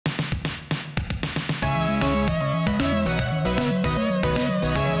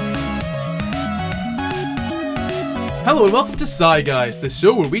Hello and welcome to SCI Guys, the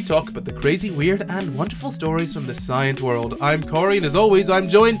show where we talk about the crazy, weird, and wonderful stories from the science world. I'm Corey, and as always, I'm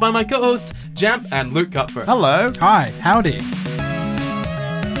joined by my co-hosts, Jamp and Luke Cutfer. Hello. Hi, howdy.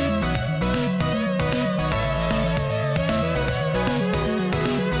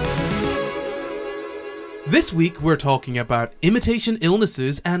 This week, we're talking about imitation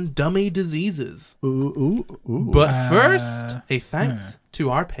illnesses and dummy diseases. Ooh. But first, a thanks to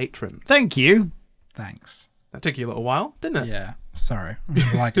our patrons. Thank you. Thanks. That took you a little while, didn't it? Yeah, sorry.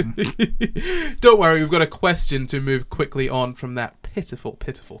 I'm liking. Don't worry, we've got a question to move quickly on from that pitiful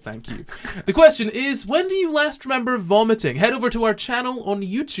thank you. The question is, when do you last remember vomiting? Head over to our channel on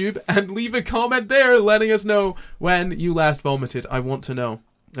YouTube and leave a comment there letting us know when you last vomited. I want to know.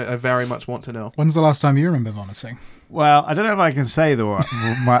 I very much want to know. When's the last time you remember vomiting? Well, I don't know if I can say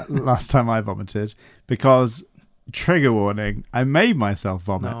my last time I vomited because, trigger warning, I made myself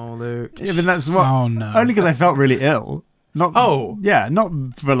vomit. No, Luke. Even that's what. Oh no. Only because I felt really ill. Not. Oh. Yeah, not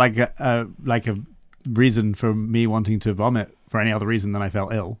for like a reason for me wanting to vomit for any other reason than I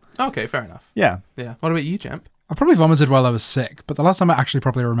felt ill. Okay, fair enough. Yeah. Yeah. What about you, Jamp? I probably vomited while I was sick, but the last time I actually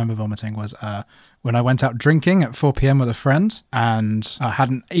probably remember vomiting was when I went out drinking at 4 p.m. with a friend, and I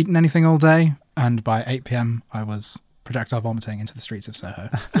hadn't eaten anything all day, and by 8 p.m. I was projectile vomiting into the streets of Soho.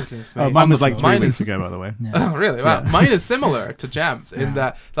 Mine was like 3 Mine weeks is- ago, by the way. Yeah. Oh, really? Wow. Yeah. Mine is similar to Jamp's in Yeah.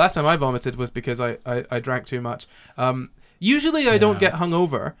 that last time I vomited was because I drank too much. Usually I don't get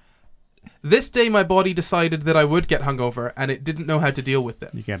hungover. This day my body decided that I would get hungover and it didn't know how to deal with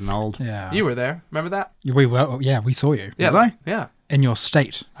it. You're getting old. Yeah. You were there. Remember that? We saw you. Yeah. Was I? Yeah. In your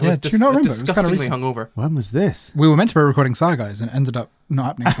state. I was do you not remember? It was kind of disgustingly recent. hungover. When was this? We were meant to be recording SCI Guys, and it ended up not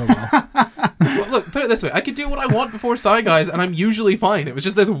happening for a while. Well, look, put it this way. I could do what I want before SCI Guys and I'm usually fine. It was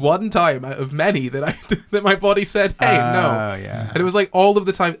just this one time out of many that that my body said, hey, no. Oh, yeah. And it was like all of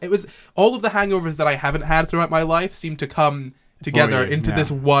the time. It was all of the hangovers that I haven't had throughout my life seemed to come together you, into yeah. this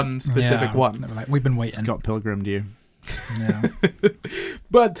one specific Yeah. one. They were like, we've been waiting. Scott Pilgrimed you. Yeah.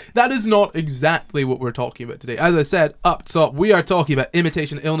 But that is not exactly what we're talking about today. As I said up top, we are talking about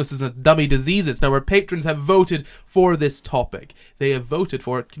imitation illnesses and dummy diseases. Now, our patrons have voted for this topic. They have voted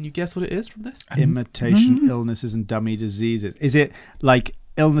for it. Can you guess what it is from this? Imitation illnesses and dummy diseases. Is it like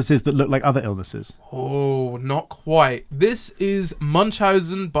illnesses that look like other illnesses? Oh, not quite. This is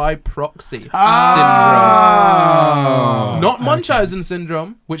Munchausen by Proxy syndrome. Not Munchausen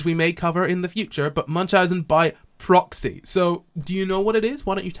syndrome, which we may cover in the future, but Munchausen by Proxy. So, do you know what it is?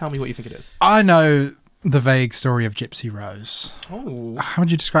 Why don't you tell me what you think it is? I know the vague story of Gypsy Rose. Oh. How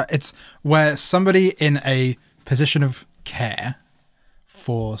would you describe it? It's where somebody in a position of care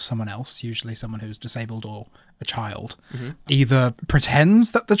for someone else, usually someone who's disabled or a child, either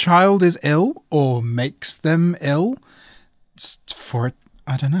pretends that the child is ill or makes them ill for,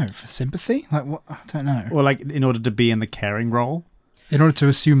 I don't know, for sympathy? Like, what? I don't know. Or like in order to be in the caring role? In order to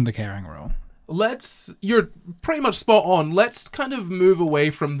assume the caring role. You're pretty much spot on. Let's kind of move away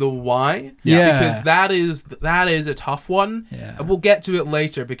from the why. Yeah. Because that is a tough one. Yeah. We'll get to it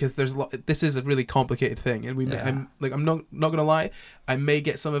later because this is a really complicated thing. And I'm not gonna lie, I may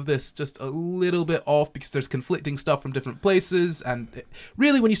get some of this just a little bit off because there's conflicting stuff from different places. And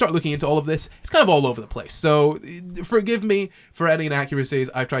really, when you start looking into all of this, it's kind of all over the place. So forgive me for any inaccuracies.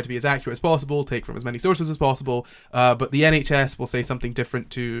 I've tried to be as accurate as possible, take from as many sources as possible. But the NHS will say something different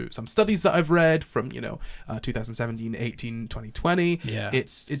to some studies that I've read from 2017, 18, 2020. Yeah.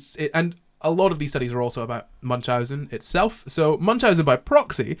 And a lot of these studies are also about Munchausen itself. So Munchausen by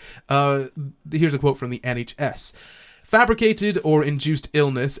proxy, here's a quote from the NHS. Fabricated or induced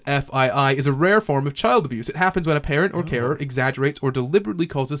illness, FII, is a rare form of child abuse. It happens when a parent or carer exaggerates or deliberately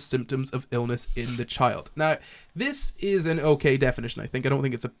causes symptoms of illness in the child. Now, this is an okay definition, I think. I don't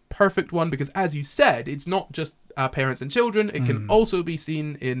think it's a perfect one because, as you said, it's not just parents and children. It can also be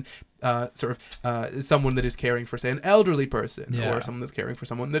seen in someone that is caring for, say, an elderly person or someone that's caring for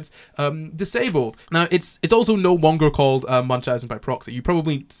someone that's disabled. Now, it's also no longer called Munchausen by proxy. You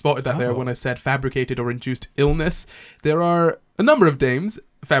probably spotted that there when I said fabricated or induced illness. There are a number of names.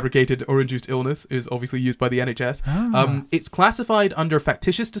 Fabricated or induced illness is obviously used by the NHS. It's classified under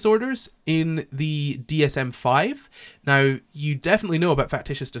factitious disorders in the DSM-5. Now, you definitely know about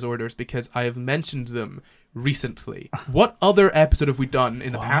factitious disorders because I have mentioned them recently. What other episode have we done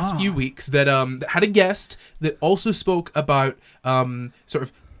in the past few weeks that had a guest that also spoke about sort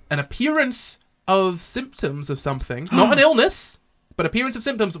of an appearance of symptoms of something, not an illness, but appearance of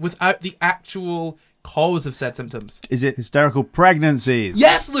symptoms without the actual cause of said symptoms? Is it hysterical pregnancies?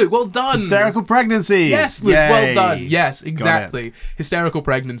 Yes, Luke, well done. Hysterical pregnancies. Yes, Luke, Yay. well done. Yes, exactly. Hysterical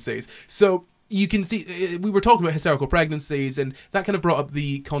pregnancies. So you can see, we were talking about hysterical pregnancies, and that kind of brought up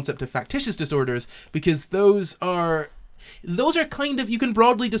the concept of factitious disorders, because those are Those are kind of, you can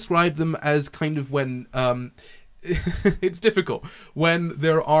broadly describe them as kind of when it's difficult when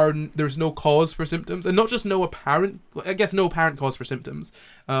there's no cause for symptoms, and not just no apparent cause for symptoms,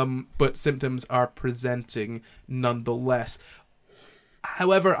 but symptoms are presenting nonetheless.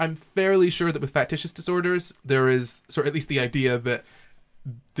 However, I'm fairly sure that with factitious disorders, there is sort of at least the idea that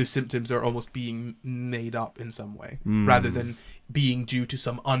the symptoms are almost being made up in some way, rather than being due to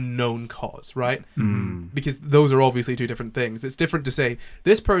some unknown cause, right? Because those are obviously two different things. It's different to say,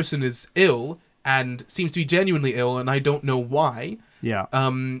 this person is ill and seems to be genuinely ill, and I don't know why. Yeah.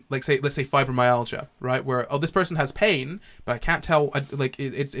 Let's say fibromyalgia, right? Where this person has pain, but I can't tell.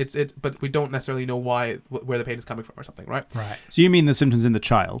 But we don't necessarily know where the pain is coming from or something, right? Right. So you mean the symptoms in the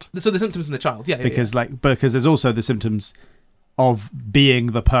child? So the symptoms in the child, yeah. Because there's also the symptoms of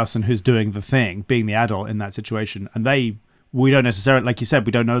being the person who's doing the thing, being the adult in that situation, and we don't necessarily, like you said,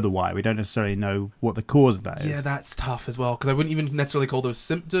 we don't know the why. We don't necessarily know what the cause of that is. Yeah, that's tough as well, because I wouldn't even necessarily call those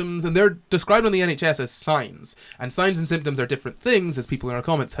symptoms, and they're described on the NHS as signs. And signs and symptoms are different things, as people in our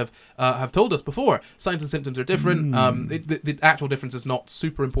comments have told us before. Signs and symptoms are different. The actual difference is not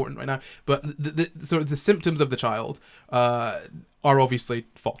super important right now, but the symptoms of the child are obviously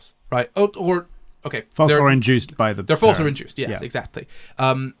false, right? Okay, false or induced by the. They're false or induced. Yes, exactly.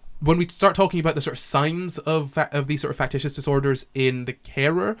 When we start talking about the sort of signs of these sort of factitious disorders in the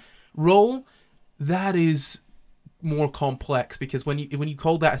carer role, that is more complex, because when you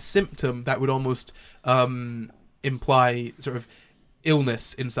call that a symptom, that would almost imply sort of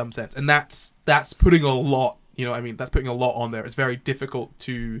illness in some sense, and that's putting a lot. That's putting a lot on there. It's very difficult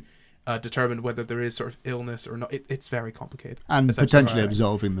to determine whether there is sort of illness or not. It's very complicated. And potentially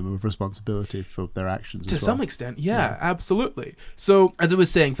absolving them of responsibility for their actions to some extent. Yeah, absolutely. So, as I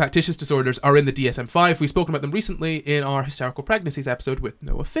was saying, factitious disorders are in the DSM-5. We've spoken about them recently in our hysterical pregnancies episode with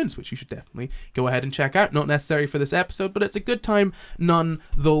Noah Finns, which you should definitely go ahead and check out. Not necessary for this episode, but it's a good time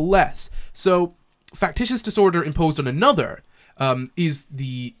nonetheless. So, factitious disorder imposed on another is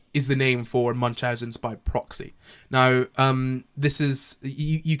the name for Munchausen's by proxy. Now, this is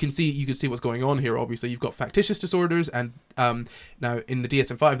you can see what's going on here. Obviously, you've got factitious disorders, and now in the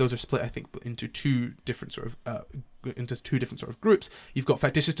DSM-5, those are split, I think, into two different sort of groups. You've got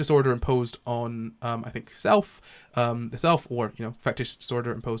factitious disorder imposed on, I think, the self, or factitious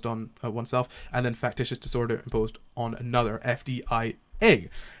disorder imposed on oneself, and then factitious disorder imposed on another, FDIA.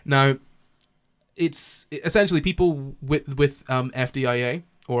 Now, it's essentially people with FDIA,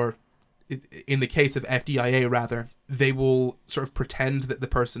 or in the case of FDIA rather, they will sort of pretend that the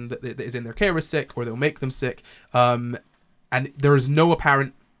person that is in their care is sick, or they'll make them sick, and there is no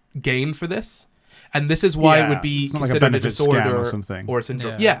apparent gain for this. And this is why it would be considered like a disorder or something, or a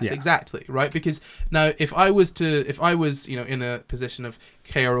syndrome. Yes, exactly, right? Because now, if I was in a position of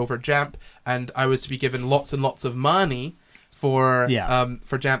care over Jamp, and I was to be given lots and lots of money for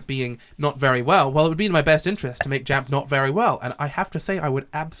Jamp being not very well, it would be in my best interest to make Jamp not very well, and I have to say I would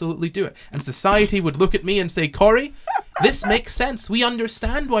absolutely do it. And society would look at me and say, Corey, this makes sense. We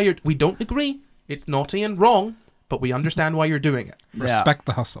understand why we don't agree. It's naughty and wrong, but we understand why you're doing it. Respect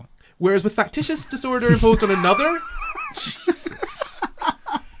the hustle. Whereas with factitious disorder imposed on another,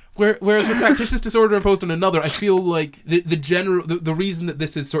 Whereas with factitious disorder imposed on another, I feel like the reason that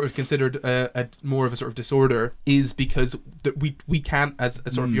this is sort of considered a more of a sort of disorder is because that we can't, as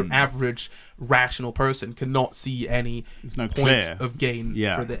a sort of your average rational person, cannot see any point of gain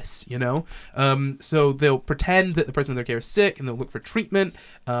for this, so they'll pretend that the person in their care is sick, and they'll look for treatment,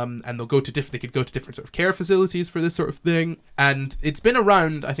 and they could go to different sort of care facilities for this sort of thing. And it's been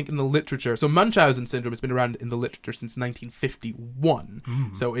around, I think, in the literature. So Munchausen syndrome has been around in the literature since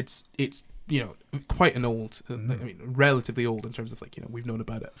 1951. So it's quite an old, relatively old in terms of we've known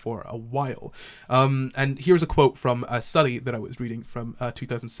about it for a while. And here's a quote from a study that I was reading from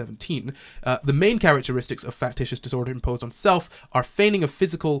 2017. The main characteristics of factitious disorder imposed on self are feigning of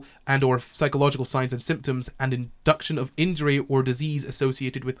physical and or psychological signs and symptoms, and induction of injury or disease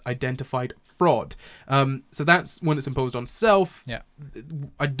associated with identified fraud. So that's when it's imposed on self. Yeah.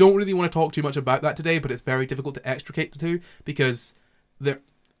 I don't really want to talk too much about that today, but it's very difficult to extricate the two, because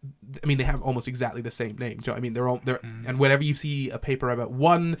they have almost exactly the same name. Do you know what I mean? And whenever you see a paper about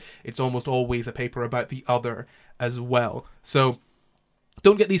one, it's almost always a paper about the other as well. So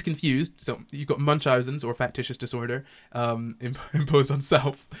don't get these confused. So you've got Munchausen's, or factitious disorder, imposed on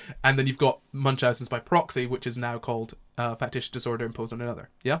self, and then you've got Munchausen's by proxy, which is now called factitious disorder imposed on another.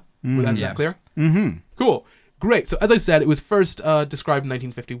 Yeah? Is that clear? Mm-hmm. Cool. Great. So as I said, it was first described in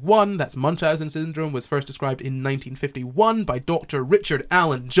 1951. That's Munchausen syndrome was first described in 1951 by Dr. Richard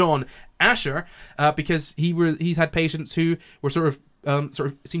Allen John Asher, because he's had patients who were sort of sort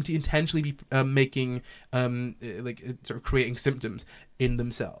of seem to intentionally be making sort of creating symptoms in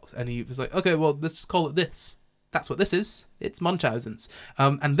themselves. And he was like, okay, well, let's just call it this. That's what this is. It's Munchausen's.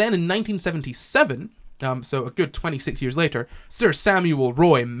 And then in 1977, so a good 26 years later, Sir Samuel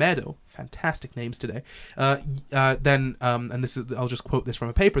Roy Meadow, fantastic names today, and this is, I'll just quote this from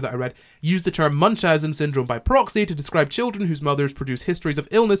a paper that I read, used the term Munchausen syndrome by proxy to describe children whose mothers produce histories of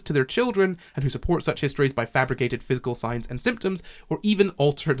illness to their children and who support such histories by fabricated physical signs and symptoms or even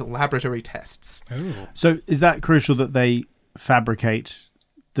altered laboratory tests. Oh. So is that crucial that they fabricate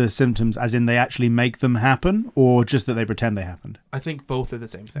the symptoms, as in they actually make them happen, or just that they pretend they happened? I think both are the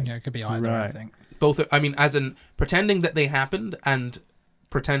same thing. Yeah, it could be either, I Right. think. Both are, I mean, as in pretending that they happened and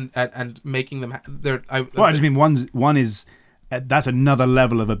pretend and making them Well, I just mean one is that's another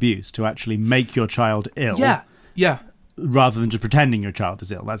level of abuse, to actually make your child ill. Yeah. Rather than just pretending your child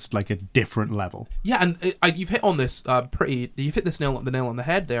is ill. That's like a different level. Yeah, and you've hit on this you've hit the nail on the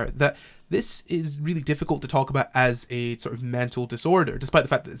head there, that this is really difficult to talk about as a sort of mental disorder, despite the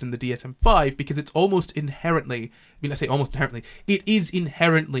fact that it's in the DSM-5, because it's almost inherently, I mean, I say almost inherently, it is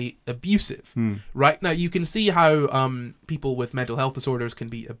inherently abusive, right? Now, you can see how people with mental health disorders can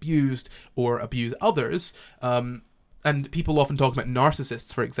be abused or abuse others, and people often talk about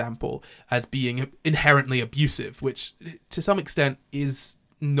narcissists, for example, as being inherently abusive, which to some extent is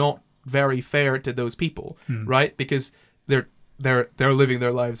not very fair to those people, right? Because they're living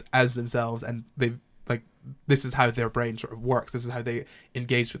their lives as themselves, and they've this is how their brain sort of works. This is how they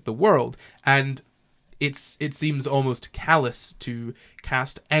engage with the world, and it seems almost callous to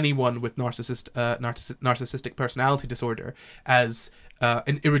cast anyone with narcissistic personality disorder as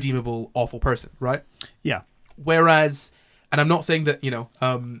an irredeemable, awful person, right? Yeah. Whereas, and I'm not saying that,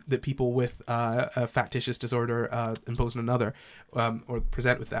 that people with a factitious disorder imposed on another or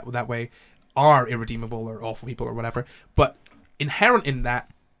present with that way are irredeemable or awful people or whatever, but inherent in that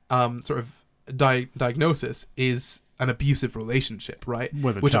sort of diagnosis is an abusive relationship, right?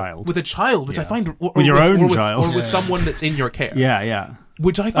 With a child. Which Yeah. I find... With your own child. Or with someone that's in your care. Yeah.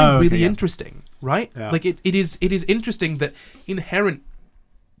 Which I find really yeah. interesting, right? Yeah. Like, it is interesting that inherent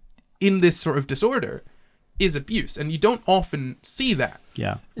in this sort of disorder is abuse, and you don't often see that.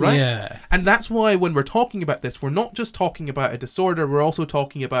 Yeah. Right? Yeah. And that's why when we're talking about this, we're not just talking about a disorder, we're also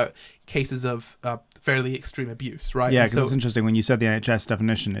talking about cases of fairly extreme abuse, right? Yeah, And because it's interesting, when you said the NHS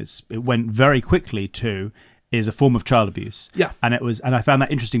definition, it went very quickly to is a form of child abuse. Yeah. And I found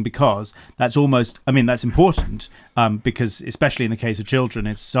that interesting because that's important, because especially in the case of children,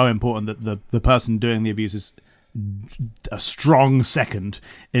 it's so important that the person doing the abuse is a strong second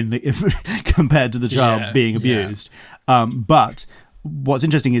compared to the child being abused. But what's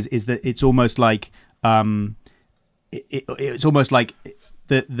interesting is that it's almost like it's almost like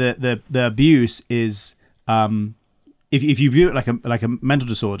the abuse is if you view it like a mental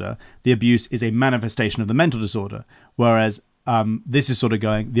disorder, the abuse is a manifestation of the mental disorder, whereas this is sort of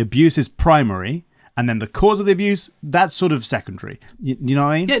going, the abuse is primary, and then the cause of the abuse, that's sort of secondary. You know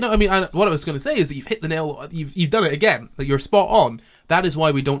what I mean? Yeah, no, I mean, what I was going to say is that you've hit the nail, you've done it again. Like, you're spot on. That is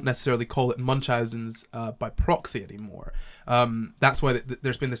why we don't necessarily call it Munchausen's by proxy anymore. That's why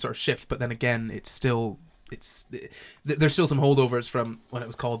there's been this sort of shift, but then again, there's still some holdovers from when it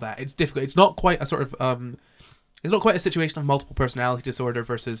was called that. It's difficult. It's not quite a sort of... It's not quite a situation of multiple personality disorder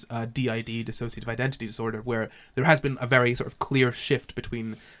versus DID, dissociative identity disorder, where there has been a very sort of clear shift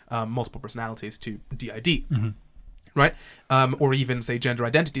between multiple personalities to DID, right? Or even, say, gender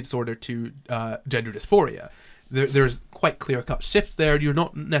identity disorder to gender dysphoria. There's quite clear-cut shifts there. You're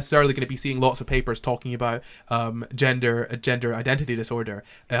not necessarily going to be seeing lots of papers talking about gender identity disorder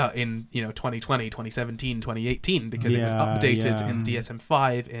in 2020, 2017, 2018, because it was updated in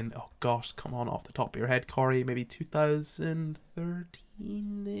DSM-5 in, oh gosh, come on, off the top of your head, Corey, maybe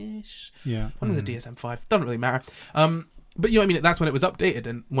 2013-ish? Yeah. When was the DSM-5? Doesn't really matter. But, that's when it was updated,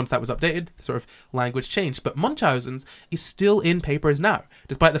 and once that was updated, the sort of language changed. But Munchausen's is still in papers now,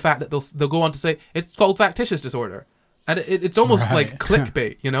 despite the fact that they'll go on to say it's called factitious disorder. And it's almost like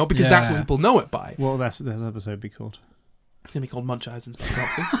clickbait, because that's what people know it by. Well, that's episode be called. It's going to be called Munchausen's by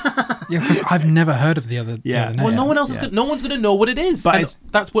proxy. Yeah, because I've never heard of the other name. Well, no one else is no one's going to know what it is. But and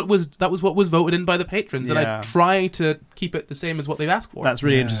that was what was voted in by the patrons, and I try to keep it the same as what they've asked for. That's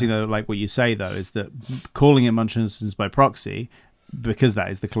really interesting, though. Like what you say, though, is that calling it Munchausen's by proxy, because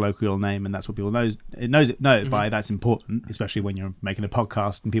that is the colloquial name and that's what people know it by, that's important, especially when you're making a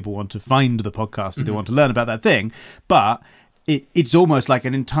podcast and people want to find the podcast if they want to learn about that thing. But it's almost like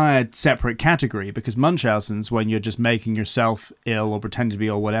an entire separate category, because Munchausen's, when you're just making yourself ill or pretending to be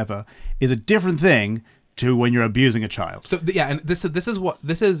or whatever, is a different thing to when you're abusing a child. So and this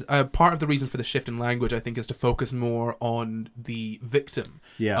is part of the reason for the shift in language, I think, is to focus more on the victim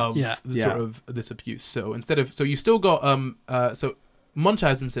of sort of this abuse. So you still got so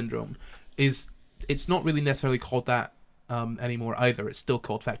Munchausen syndrome it's not really necessarily called that anymore either. It's still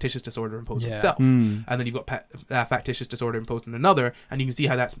called factitious disorder imposed on self, and then you've got factitious disorder imposed on another, and you can see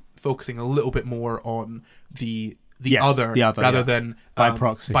how that's focusing a little bit more on the other rather than by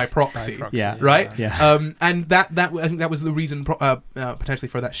proxy. Right? Yeah. And I think that was the reason potentially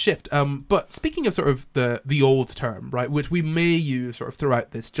for that shift. But speaking of sort of the old term, right, which we may use sort of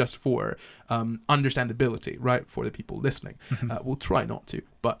throughout this just for understandability, right, for the people listening. We'll try not to,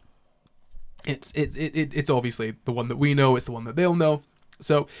 but it's obviously the one that we know. It's the one that they'll know.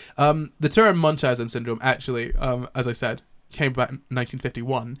 So the term Munchausen syndrome actually, as I said, came about in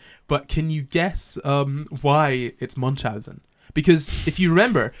 1951. But can you guess why it's Munchausen? Because if you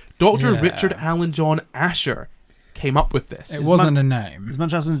remember, Dr. Richard Alan John Asher came up with this. It wasn't a name. Is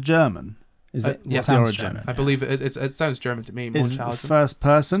Munchausen German? Is it? It sounds German. I believe it sounds German to me. Is Munchausen. the first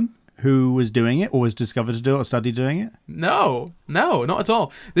person who was doing it or was discovered to do it or studied doing it? No, not at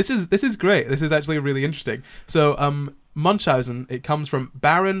all. This is great. This is actually really interesting. So Munchausen, it comes from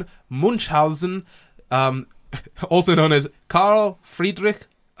Baron Munchausen, also known as Karl Friedrich,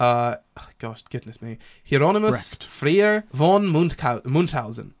 goodness me, Hieronymus Freyer von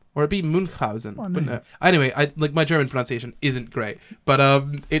Munchausen. Or it'd be Munchausen, wouldn't it? Anyway, my German pronunciation isn't great, but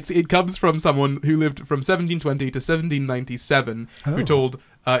it comes from someone who lived from 1720 to 1797, who told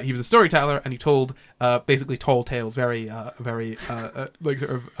he was a storyteller, and he told basically tall tales, very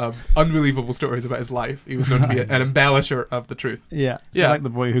sort of unbelievable stories about his life. He was known to be an embellisher of the truth. Yeah, so like the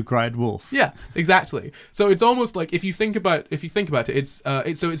boy who cried wolf. Yeah, exactly. So it's almost like if you think about it,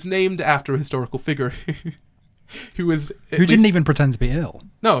 it's named after a historical figure. Who didn't even pretend to be ill.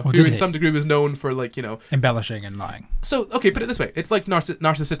 No, who in some degree was known for embellishing and lying. So, okay, put it this way. It's like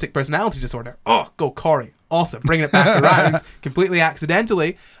narcissistic personality disorder. Oh, go Corey. Awesome. Bringing it back around completely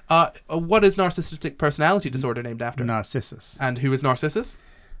accidentally. What is narcissistic personality disorder named after? Narcissus. And who is Narcissus?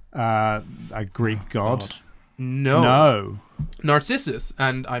 A Greek god. No. Narcissus,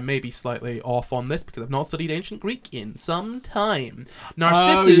 and I may be slightly off on this because I've not studied ancient Greek in some time.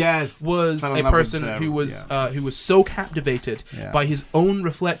 Narcissus was a person who was so captivated by his own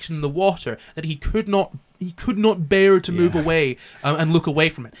reflection in the water that he could not bear to move away and look away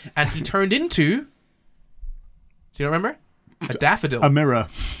from it, and he turned into. Do you remember? A daffodil. A mirror.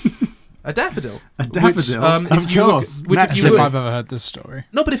 A daffodil. Of course. If I've ever heard this story.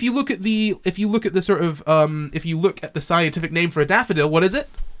 No, but if you look at the scientific name for a daffodil, what is it?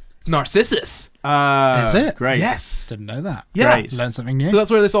 Narcissus. Is it? Great. Yes. Didn't know that. Yeah. Great. Learned something new. So that's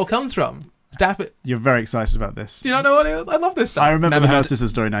where this all comes from. You're very excited about this. Do you not know what I love this stuff? I remember the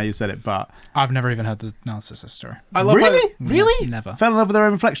Narcissus story now you said it, but I've never even heard the Narcissus story. I love Really? Really? Never. Fell in love with their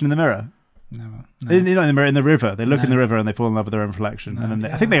own reflection in the mirror. Never. In the river. They look in the river and they fall in love with their own reflection. And then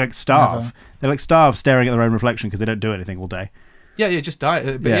I think they starve. Never. They starve staring at their own reflection because they don't do anything all day. Yeah, just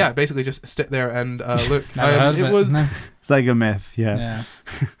die. But basically just sit there and look. It's like a myth. Yeah.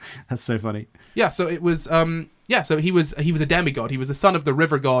 That's so funny. Yeah, so it was. So he was a demigod. He was the son of the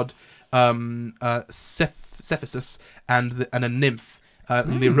river god Cephissus and a nymph,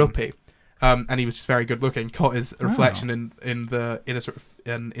 Liriope. And he was just very good looking. Caught his reflection in a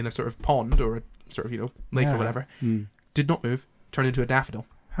sort of pond or a sort of lake or whatever. Did not move. Turned into a daffodil.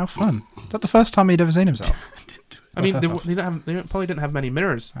 How fun! Is that the first time he'd ever seen himself? I mean, they probably didn't have many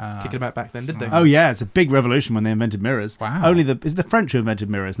mirrors kicking about back then, did they? Oh yeah, it's a big revolution when they invented mirrors. Wow! It's the French who invented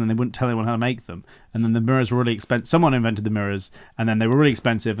mirrors, and then they wouldn't tell anyone how to make them. And then the mirrors were really expensive. Someone invented the mirrors, and then they were really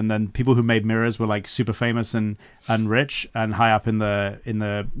expensive. And then people who made mirrors were like super famous and rich and high up in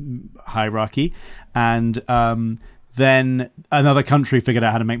the hierarchy. And then another country figured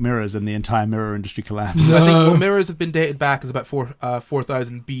out how to make mirrors, and the entire mirror industry collapsed. I think mirrors have been dated back as about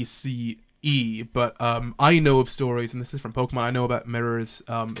 4,000 BCE. But I know of stories, and this is from Pokemon. I know about mirrors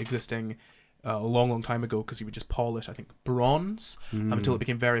existing a long time ago because you would just polish, I think, bronze until it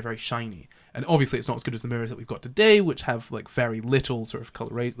became very, very shiny. And obviously, it's not as good as the mirrors that we've got today, which have like very little sort of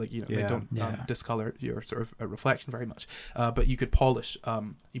color rate, they don't discolor your sort of reflection very much. But you could polish, a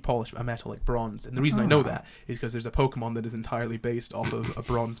metal like bronze, and the reason I know that is because there's a Pokemon that is entirely based off of a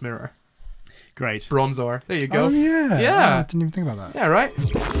bronze mirror. Great. Bronzor. There you go. Oh yeah. Yeah. I didn't even think about that. Yeah. Right.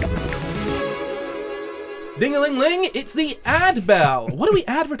 Ding-a-ling-ling, it's the ad bell. What are we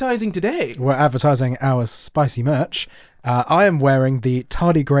advertising today? We're advertising our spicy merch. I am wearing the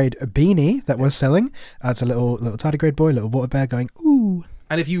tardigrade beanie that we're selling. It's a little tardigrade boy, little water bear going, ooh.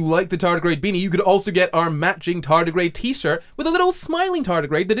 And if you like the tardigrade beanie, you could also get our matching tardigrade t-shirt with a little smiling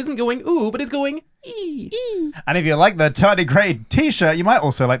tardigrade that isn't going ooh, but is going And if you like the tardigrade t-shirt, you might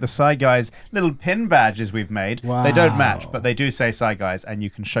also like the SCI Guys little pin badges we've made. Wow. They don't match, but they do say SCI Guys, and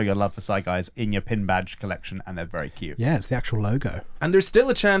you can show your love for SCI Guys in your pin badge collection, and they're very cute. Yeah, it's the actual logo. And there's still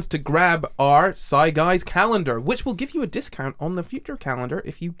a chance to grab our SCI Guys calendar, which will give you a discount on the future calendar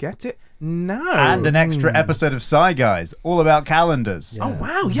if you get it now. And an extra episode of SCI Guys, all about calendars. Oh,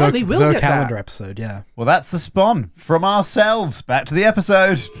 wow. Yeah, they will get calendar that. episode, yeah. Well, that's the spawn from ourselves. Back to the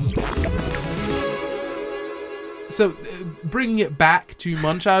episode. So, bringing it back to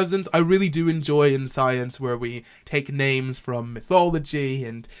Munchausen's, I really do enjoy in science where we take names from mythology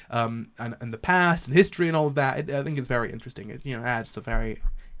and the past and history and all of that. I think it's very interesting. It adds a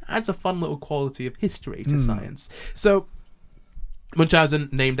fun little quality of history to science. So, Munchausen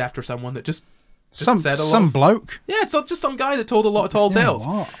named after someone that just said a lot some bloke. Yeah, it's not just some guy that told a lot of tall tales.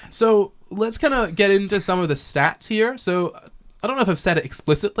 What? So let's kind of get into some of the stats here. So I don't know if I've said it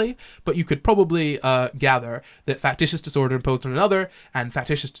explicitly, but you could probably gather that factitious disorder imposed on another and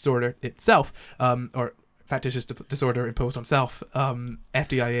factitious disorder itself, or factitious disorder imposed on self,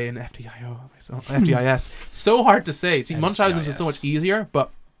 FDIA and FDIS. So hard to say. See, Munchausen's is so much easier,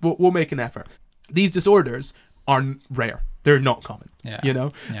 but we'll make an effort. These disorders are rare. They're not common. Yeah. Yeah,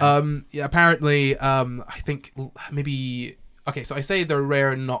 apparently, I think maybe... Okay, so I say they're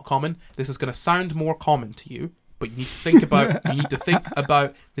rare and not common. This is going to sound more common to you, but you need to think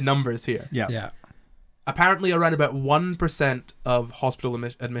about the numbers here. Yeah. Apparently, around about 1% of hospital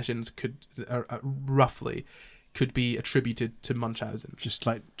admissions roughly could be attributed to Munchausen. Just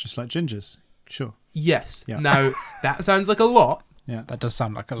like gingers. Sure. Yes. Yeah. Now that sounds like a lot. Yeah. That does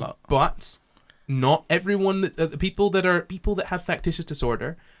sound like a lot. But not everyone that people that have factitious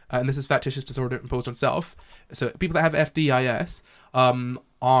disorder, and this is factitious disorder imposed on self. So people that have FDIS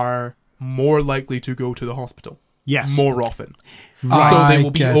are more likely to go to the hospital. Yes. More often. Right. So they will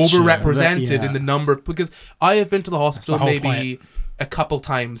be Gotcha. overrepresented Yeah. in the number, because I have been to the hospital whole maybe a couple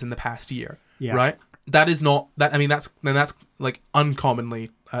times in the past year. Yeah. Right? That is not that. I mean, that's like uncommonly.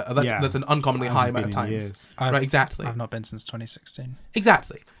 That's an uncommonly high amount of times. Right? Exactly. I've not been since 2016.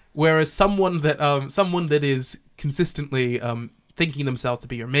 Exactly. Whereas someone that is consistently thinking themselves to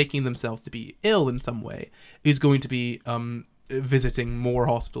be or making themselves to be ill in some way is going to be visiting more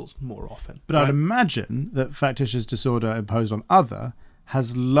hospitals more often. But I'd imagine that factitious disorder imposed on other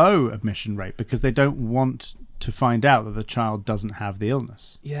has low admission rate because they don't want to find out that the child doesn't have the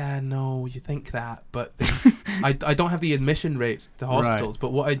illness. Yeah, no, you think that, but I don't have the admission rates to hospitals. Right.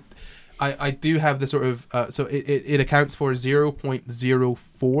 But what I do have the sort of so it accounts for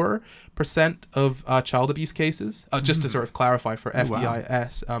 0.04% of child abuse cases. Just to sort of clarify for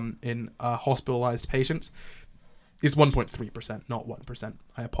FDIS in hospitalized patients. It's 1.3%, not 1%.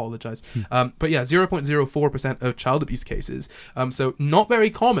 I apologize. But yeah, 0.04% of child abuse cases. So not very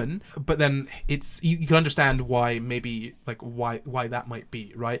common, but then you can understand why why that might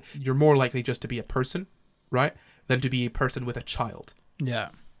be, right? You're more likely just to be a person, right, than to be a person with a child. Yeah.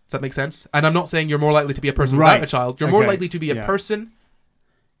 Does that make sense? And I'm not saying you're more likely to be a person without a child. You're more likely to be a person.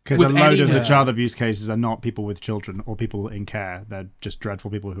 Because a load of the child abuse cases are not people with children or people in care. They're just dreadful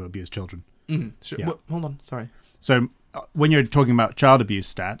people who abuse children. Mm-hmm. Sure. Yeah. Well, hold on. Sorry. So when you're talking about child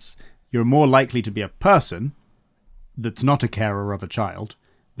abuse stats, you're more likely to be a person that's not a carer of a child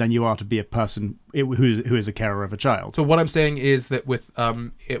than you are to be a person who is a carer of a child. So what I'm saying is that with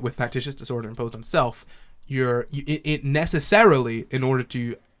factitious disorder imposed on self, it necessarily, in order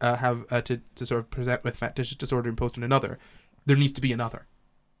to have to sort of present with factitious disorder imposed on another, there needs to be another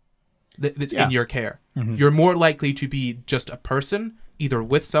that's in your care. Mm-hmm. You're more likely to be just a person, either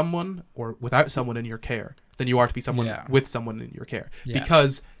with someone or without someone in your care, than you are to be someone with someone in your care. Yeah.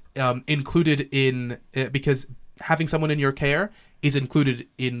 Because because having someone in your care is included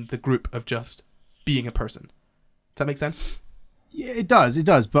in the group of just being a person. Does that make sense? Yeah, it does.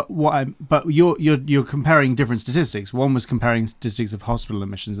 But you're comparing different statistics. One was comparing statistics of hospital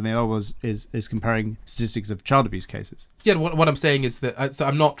admissions, and the other is comparing statistics of child abuse cases. Yeah, what I'm saying is that so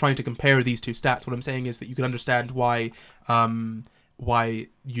I'm not trying to compare these two stats. What I'm saying is that you can understand why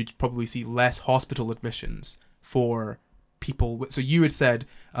you'd probably see less hospital admissions for people. So you had said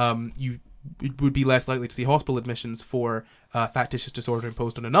you would be less likely to see hospital admissions for factitious disorder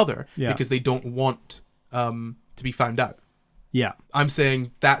imposed on another because they don't want to be found out. Yeah. I'm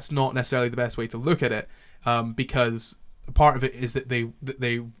saying that's not necessarily the best way to look at it because part of it is that they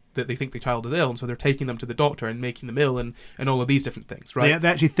that they think the child is ill, and so they're taking them to the doctor and making them ill, and all of these different things, right? They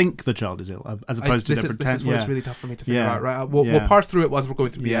actually think the child is ill, as opposed to this is where it's really tough for me to figure out, right? We'll parse through it as we're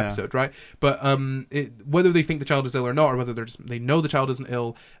going through the episode, right? But whether they think the child is ill or not, or whether they know the child isn't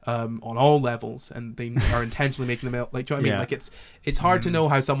ill on all levels, and they are intentionally making them ill, like, do you know what I mean? Like, it's hard to know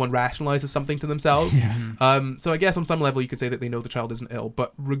how someone rationalizes something to themselves. So I guess on some level you could say that they know the child isn't ill,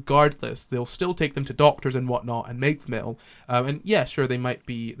 but regardless, they'll still take them to doctors and whatnot and make them ill. And yeah, sure, they might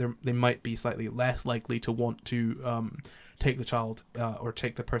be slightly less likely to want to take the child or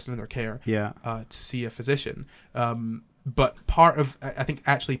take the person in their care to see a physician. But I think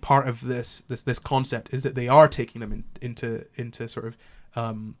part of this concept is that they are taking them into sort of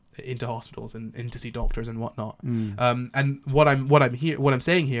into hospitals and in to see doctors and whatnot. And what I'm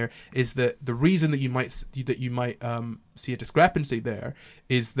saying here is that the reason that you might see a discrepancy there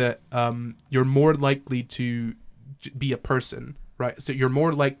is that you're more likely to be a person, right? So you're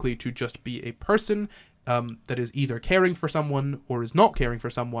more likely to just be a person that is either caring for someone or is not caring for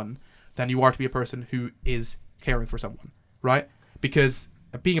someone than you are to be a person who is caring for someone, right? Because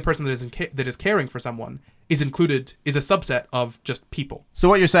being a person that is caring for someone is a subset of just people. So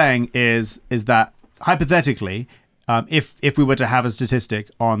what you're saying is that hypothetically, if we were to have a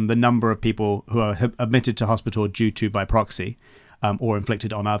statistic on the number of people who are admitted to hospital due to by proxy or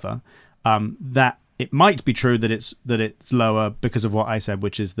inflicted on other, that it might be true that it's lower because of what I said,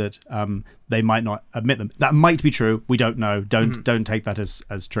 which is that they might not admit them. That might be true. We don't know. Don't take that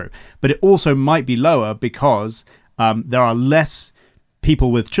as true. But it also might be lower because there are less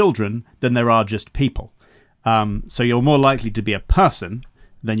people with children than there are just people. So you're more likely to be a person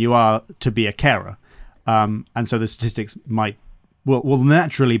than you are to be a carer. And so the statistics will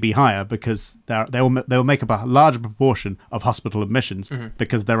naturally be higher because they will make up a larger proportion of hospital admissions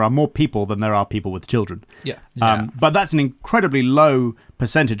because there are more people than there are people with children. But that's an incredibly low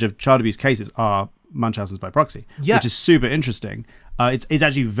percentage of child abuse cases are Munchausen's by proxy, which is super interesting. It's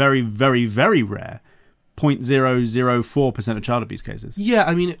actually very, very, very rare. 0.004% of child abuse cases. Yeah,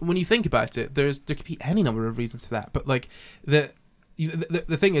 I mean, when you think about it, there could be any number of reasons for that. But like the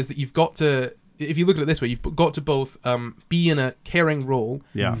thing is that you've got to, if you look at it this way, you've got to both be in a caring role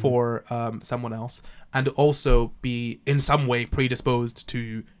for someone else and also be in some way predisposed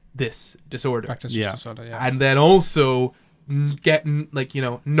to this disorder. Factitious disorder, and then also get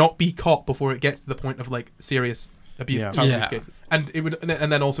not be caught before it gets to the point of like serious abuse, child abuse cases. And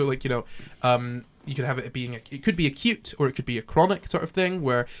then also like you could have it being it could be acute or it could be a chronic sort of thing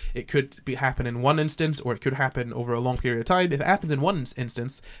where it could happen in one instance or it could happen over a long period of time. If it happens in one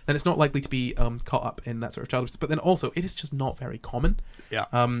instance, then it's not likely to be caught up in that sort of child abuse. But then also it is just not very common.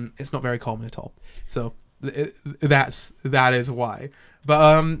 It's not very common at all. So that is why.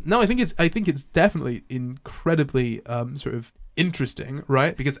 But no, I think it's definitely incredibly sort of interesting,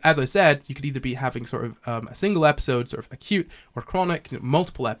 right? Because as I said, you could either be having sort of a single episode, sort of acute or chronic,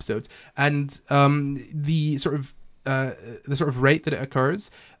 multiple episodes, and the sort of rate that it occurs,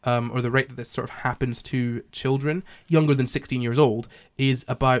 or the rate that this sort of happens to children younger than 16 years old is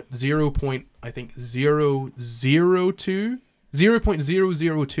about 0.002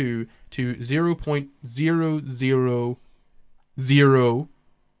 to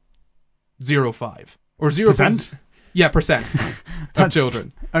 0.00005 or 0%. Yeah, percent of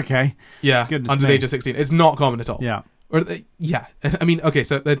children. Okay. Yeah, Goodness under the age of 16. It's not common at all. Yeah. I mean, okay,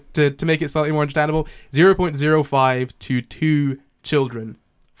 so to make it slightly more understandable, 0.05 to 2 children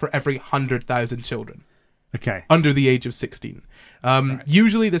for every 100,000 children. Okay. Under the age of 16.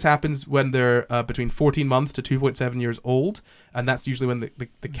 Usually this happens when they're between 14 months to 2.7 years old, and that's usually when the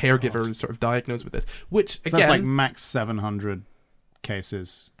caregiver is sort of diagnosed with this, which, again... that's like max 700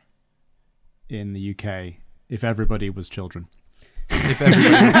 cases in the UK if everybody was children. If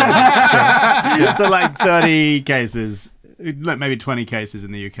everybody was children. Sure. So like 30 cases, maybe 20 cases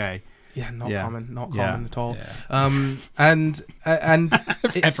in the UK. Yeah, not common at all. Yeah. And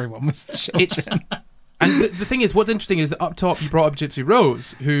everyone was children. And the thing is, what's interesting is that up top you brought up Gypsy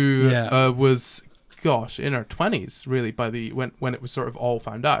Rose, who was, in her 20s, really, by when it was sort of all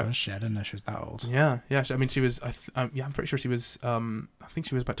found out. Oh shit, I didn't know she was that old. Yeah. I mean, she was. I'm pretty sure she was. I think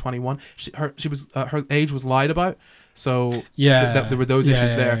she was about 21. Her age was lied about, so there were those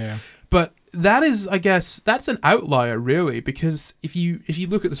issues there. Yeah. But that is, I guess, that's an outlier, really, because if you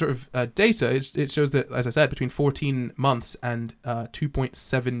look at the sort of data, it shows that, as I said, between 14 months and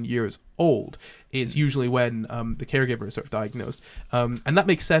 2.7 years old is usually when the caregiver is sort of diagnosed. And that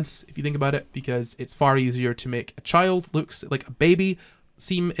makes sense if you think about it, because it's far easier to make a child looks like a baby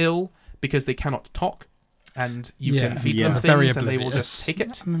seem ill because they cannot talk. and you Yeah. can feed Yeah. them Very things and they will just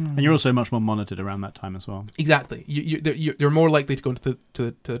oblivious. take it. And you're also much more monitored around that time as well. Exactly. You're more likely to go to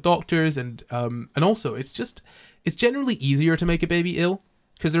the doctors, and also it's generally easier to make a baby ill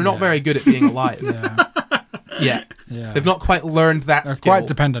because they're not Yeah. very good at being alive. Yeah. Yeah. Yeah. They've not quite learned that They're skill. quite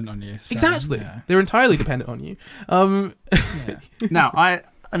dependent on you. So, Exactly. Yeah. They're entirely dependent on you. Yeah. Now, I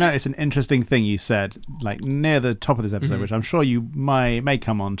know it's an interesting thing you said, like near the top of this episode, Mhm. which I'm sure you may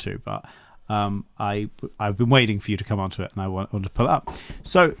come on to, but I've been waiting for you to come onto it, and I want to pull it up.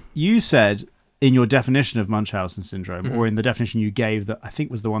 So you said in your definition of Munchausen syndrome, Mhm. or in the definition you gave that I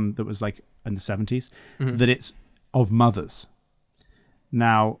think was the one that was like in the 70s, Mhm. that it's of mothers.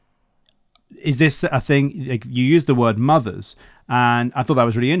 Now, is this a thing? Like, you used the word mothers, and I thought that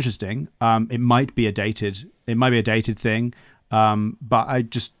was really interesting. It might be a dated thing, but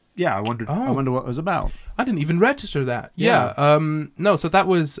I wondered what it was about. I didn't even register that. Yeah. No. So that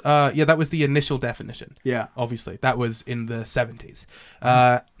was that was the initial definition. Yeah. Obviously, that was in the 70s.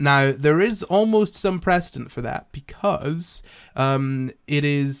 Now there is almost some precedent for that because it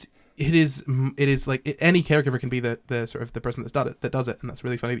is like any caregiver can be the sort of the person that does it, and that's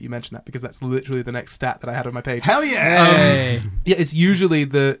really funny that you mentioned that because that's literally the next stat that I had on my page. Hell yeah! Hey. Yeah, it's usually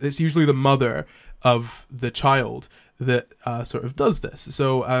the mother of the child that sort of does this.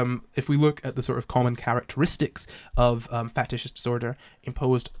 So if we look at the sort of common characteristics of factitious disorder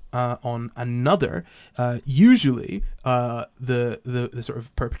imposed on another, usually the sort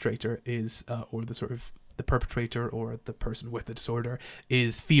of perpetrator is or the sort of the perpetrator or the person with the disorder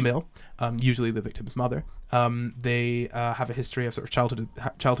is female, usually the victim's mother. They have a history of sort of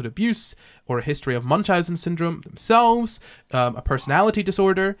childhood abuse, or a history of Munchausen syndrome themselves, a personality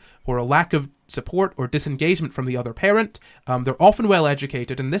disorder, or a lack of support or disengagement from the other parent. They're often well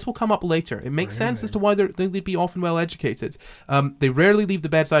educated, and this will come up later. It makes sense as to why they'd be often well educated. They rarely leave the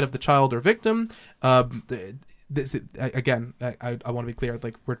bedside of the child or victim. Again, I want to be clear.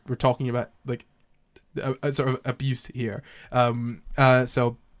 Like we're talking about like a sort of abuse here.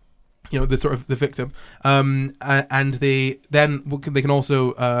 So, you know, the sort of the victim, and they can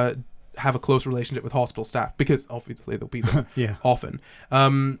also have a close relationship with hospital staff because obviously they'll be there Yeah. often.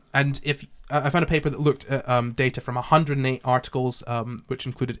 And if I found a paper that looked at data from 108 articles, which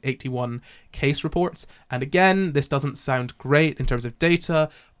included 81 case reports, and again, this doesn't sound great in terms of data,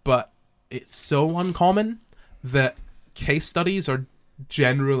 but it's so uncommon that case studies are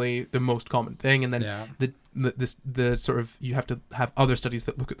generally the most common thing, and then Yeah. the sort of you have to have other studies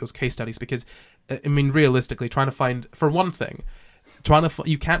that look at those case studies because I mean realistically trying to find, for one thing,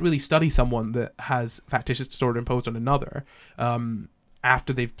 you can't really study someone that has factitious disorder imposed on another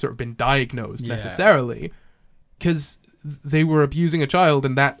after they've sort of been diagnosed necessarily, because they were abusing a child,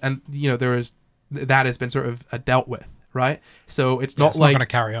 and you know that has been sort of dealt with, right? So it's not like not going to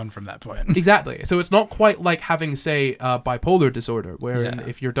carry on from that point. Exactly. So it's not quite like having, say, bipolar disorder, wherein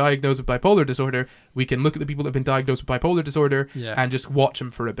if you're diagnosed with bipolar disorder, we can look at the people that have been diagnosed with bipolar disorder and just watch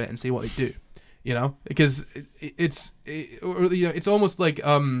them for a bit and see what they do. You know, because it's almost like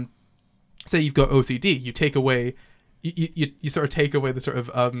say you've got OCD, you take away. You sort of take away the sort of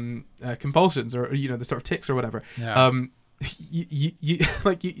compulsions, or you know, the sort of tics or whatever. Yeah.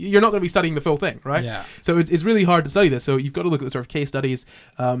 You're not going to be studying the full thing, right? Yeah. So it's really hard to study this. So you've got to look at the sort of case studies,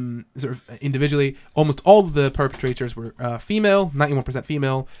 sort of individually. Almost all of the perpetrators were female, 91%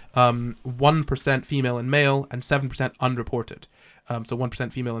 female, 1% female and male, and 7% unreported. So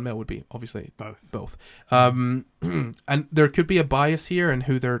 1% female and male would be obviously both. And there could be a bias here in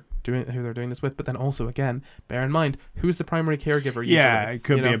who they're doing this with, but then also again, bear in mind who's the primary caregiver. Usually, Yeah, it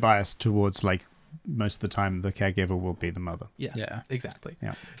could be a bias towards, like, most of the time the caregiver will be the mother. Yeah, exactly.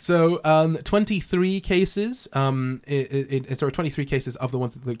 Yeah. So 23 cases, it's sort of 23 cases of the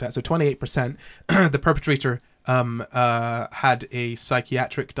ones that looked at. So 28%, the perpetrator had a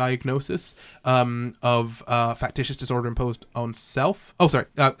psychiatric diagnosis of factitious disorder imposed on self. Oh, sorry.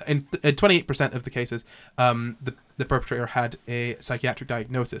 In 28% of the cases, the perpetrator had a psychiatric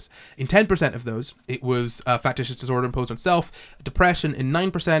diagnosis. In 10% of those, it was factitious disorder imposed on self, depression in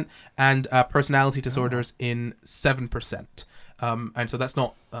 9%, and personality disorders in 7%. And so that's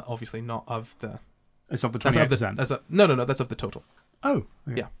not obviously not of the. It's of the 28%. No. That's of the total. Oh.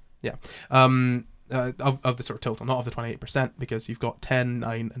 Yeah. Of the sort of total, not of the 28%, because you've got 10,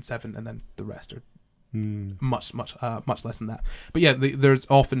 9, and 7, and then the rest are much less than that. But yeah, there's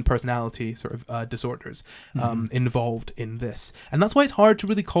often personality sort of disorders involved in this, and that's why it's hard to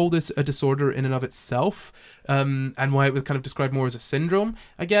really call this a disorder in and of itself, and why it was kind of described more as a syndrome,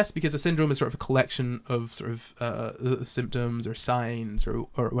 I guess, because a syndrome is sort of a collection of sort of symptoms or signs or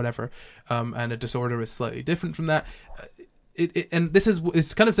whatever, and a disorder is slightly different from that. and this is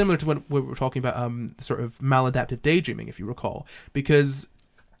it's kind of similar to when we were talking about sort of maladaptive daydreaming, if you recall, because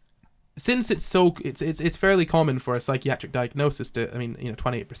since it's fairly common for a psychiatric diagnosis to,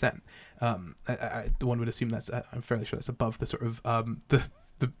 28%. One would assume that's I'm fairly sure that's above the sort of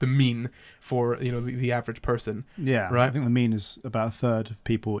the mean for the average person. Yeah, right. I think the mean is about a third of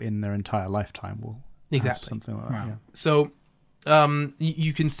people in their entire lifetime will have something like that. Wow. Yeah. So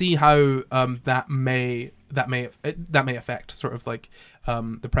you can see how that may affect sort of like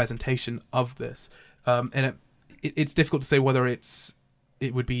the presentation of this, and it's difficult to say whether it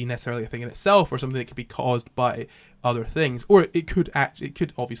would be necessarily a thing in itself or something that could be caused by other things, or it could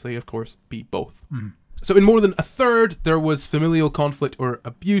obviously, of course, be both. Mm. So in more than a third, there was familial conflict or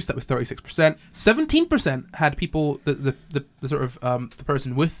abuse. That was 36%. 17% had people, the sort of the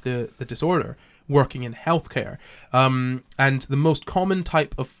person with the disorder working in healthcare. And the most common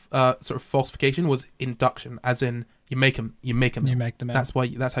type of sort of falsification was induction, as in you make them. You make them. That's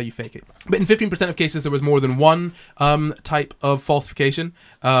how you fake it. But in 15% of cases, there was more than one type of falsification.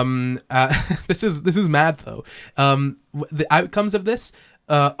 This is mad though. The outcomes of this.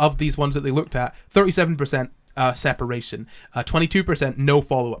 Of these ones that they looked at, 37% separation, 22% no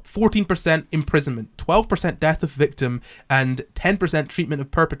follow-up, 14% imprisonment, 12% death of victim, and 10% treatment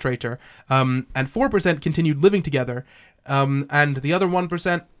of perpetrator, and 4% continued living together, and the other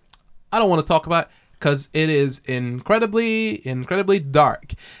 1%, I don't want to talk about because it is incredibly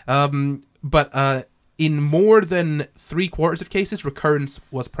dark. But in more than 3/4 of cases, recurrence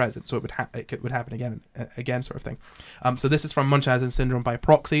was present, so it would happen again, sort of thing. So this is from Munchausen Syndrome by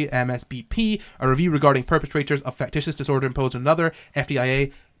Proxy, MSBP, a review regarding perpetrators of factitious disorder imposed on another,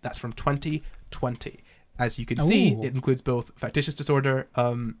 FDIA. That's from 2020. As you can see, it includes both factitious disorder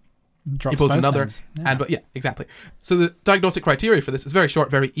imposed on another, and yeah, exactly. So the diagnostic criteria for this is very short,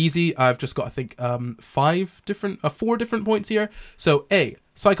 very easy. I've just got, I think, 4 different points here. So A,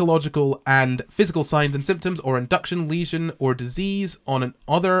 psychological and physical signs and symptoms or induction, lesion, or disease on an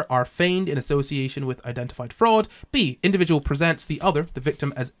other are feigned in association with identified fraud. B, individual presents the other, the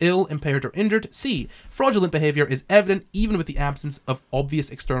victim, as ill, impaired, or injured. C, fraudulent behavior is evident even with the absence of obvious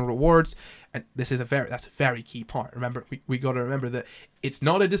external rewards. And that's a very key part. Remember, we got to remember that it's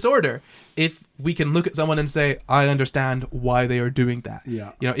not a disorder if we can look at someone and say, I understand why they are doing that.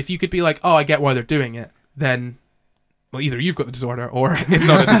 Yeah. If you could be like, oh, I get why they're doing it, then, well, either you've got the disorder or it's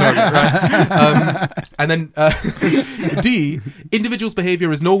not a disorder, right? And then D, individual's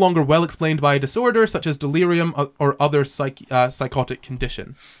behavior is no longer well explained by a disorder such as delirium or other psychotic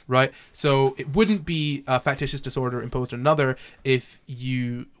condition, right? So it wouldn't be a factitious disorder imposed on another if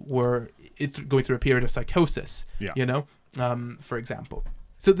you were going through a period of psychosis, for example.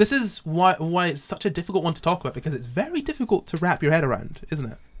 So this is why it's such a difficult one to talk about, because it's very difficult to wrap your head around, isn't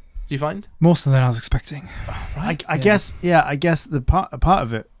it? Do you find? More so than I was expecting. Right. I guess the part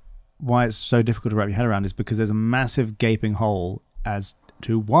of it, why it's so difficult to wrap your head around, is because there's a massive gaping hole as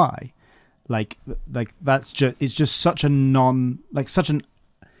to why. Like that's just, it's just such a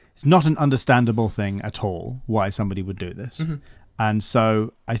it's not an understandable thing at all why somebody would do this. Mm-hmm. And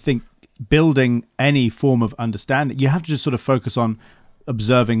so I think building any form of understanding, you have to just sort of focus on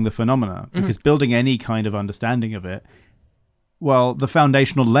observing the phenomena, because building any kind of understanding of it, well, the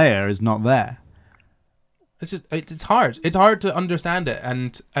foundational layer is not there. It's hard. It's hard to understand it,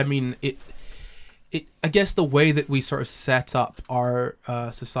 and I mean it. I guess the way that we sort of set up our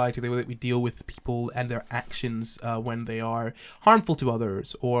society, the way that we deal with people and their actions when they are harmful to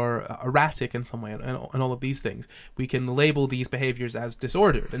others or erratic in some way, and all of these things, we can label these behaviors as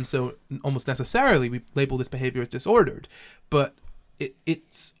disordered, and so almost necessarily we label this behavior as disordered. But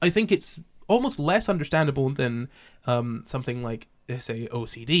I think it's almost less understandable than something like, say,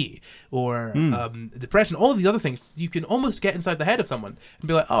 OCD or depression. All of these other things, you can almost get inside the head of someone and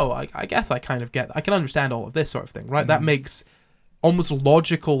be like, oh, I guess I kind of I can understand all of this sort of thing, right? That makes almost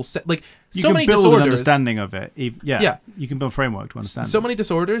logical like you so can many build disorders, an understanding of it. Yeah, you can build a framework to understand so many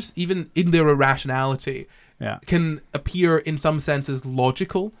disorders, even in their irrationality, can appear in some senses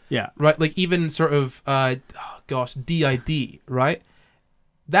logical, right? Like even sort of DID, right?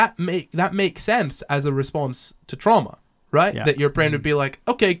 That makes sense as a response to trauma, right? That your brain would be like,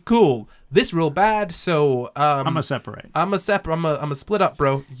 okay, cool, this real bad, so I'm gonna separate. I'm gonna split up,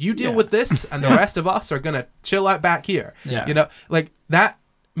 bro. You deal with this, and the rest of us are gonna chill out back here. Like that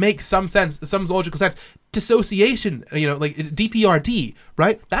makes some sense, some logical sense. Dissociation, like DPRD,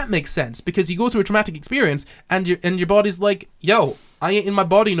 right? That makes sense because you go through a traumatic experience, and your body's like, yo, I ain't in my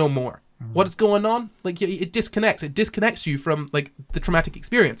body no more. What is going on? Like it disconnects you from like the traumatic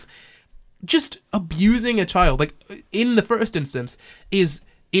experience. Just abusing a child, like in the first instance, is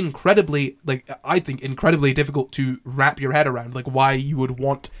incredibly, like, I think incredibly difficult to wrap your head around, like, why you would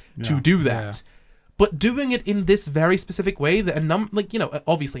want to do that. Yeah. But doing it in this very specific way that like, you know,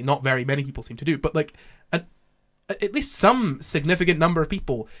 obviously not very many people seem to do, but like at least some significant number of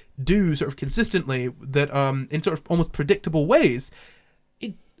people do sort of consistently, that in sort of almost predictable ways.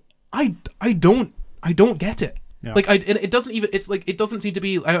 I don't get it. Yeah. Like, it doesn't even, it's like, it doesn't seem to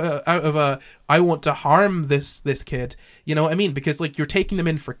be out of a, I want to harm this kid, you know what I mean? Because, like, you're taking them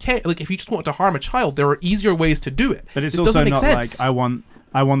in for care. Like, if you just want to harm a child, there are easier ways to do it. But it's this also not sense. like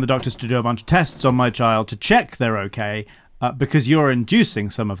I want the doctors to do a bunch of tests on my child to check they're okay, because you're inducing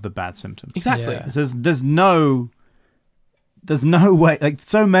some of the bad symptoms. Exactly. Yeah. There's no way. Like,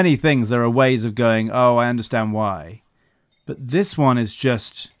 so many things, there are ways of going, oh, I understand why. But this one is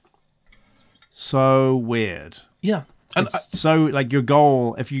just so weird. Yeah. And So, like, your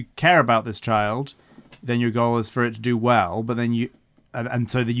goal, if you care about this child, then your goal is for it to do well, but then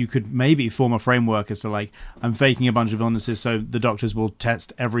and so that you could maybe form a framework as to, like, I'm faking a bunch of illnesses so the doctors will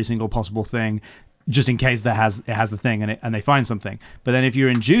test every single possible thing just in case it has the thing and they find something. But then if you're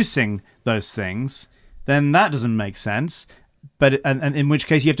inducing those things, then that doesn't make sense. But and in which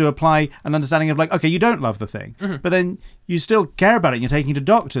case you have to apply an understanding of, like, okay, you don't love the thing, but then you still care about it and you're taking it to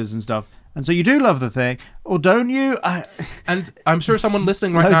doctors and stuff. And so you do love the thing, or don't you? And I'm sure someone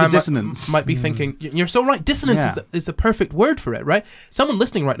listening right Loads now of dissonance. might be thinking, you're so right, dissonance is the perfect word for it, right? Someone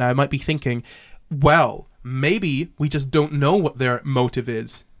listening right now might be thinking, well, maybe we just don't know what their motive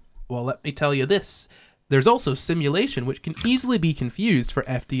is. Well, let me tell you this. There's also simulation, which can easily be confused for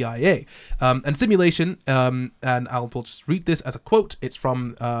FDIA. And simulation, and we'll just read this as a quote. It's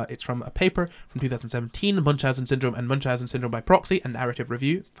from a paper from 2017, Munchausen Syndrome and Munchausen Syndrome by Proxy, a narrative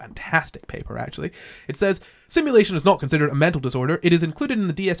review. Fantastic paper, actually. It says, simulation is not considered a mental disorder. It is included in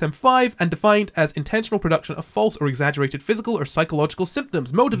the DSM-5 and defined as intentional production of false or exaggerated physical or psychological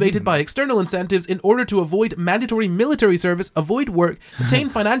symptoms motivated by external incentives in order to avoid mandatory military service, avoid work, obtain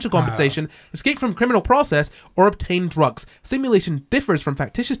financial compensation, escape from criminal process, or obtain drugs. Simulation differs from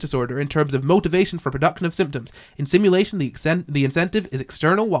factitious disorder in terms of motivation for production of symptoms. In simulation, the incentive is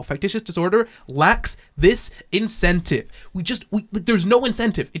external, while factitious disorder lacks this incentive. There's no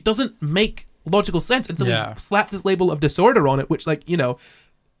incentive. It doesn't make logical sense until we slap this label of disorder on it, which, like, you know,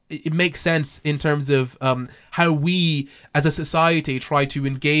 it makes sense in terms of how we as a society try to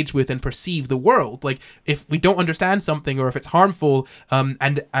engage with and perceive the world. Like, if we don't understand something, or if it's harmful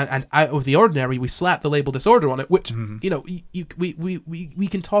and out of the ordinary, we slap the label disorder on it, which you know, we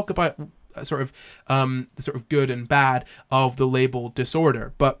can talk about the sort of good and bad of the label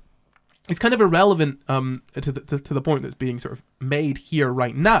disorder, but it's kind of irrelevant to the point that's being sort of made here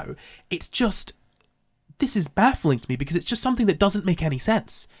right now. It's just, this is baffling to me because it's just something that doesn't make any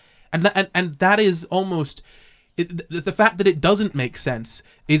sense, and that is almost the fact that it doesn't make sense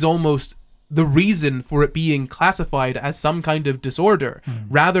is almost the reason for it being classified as some kind of disorder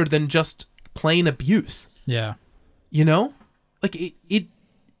rather than just plain abuse. Yeah, you know, like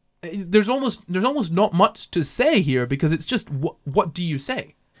there's almost not much to say here because it's just what do you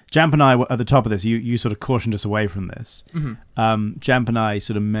say? Jamp and I were at the top of this. You sort of cautioned us away from this. Jamp and I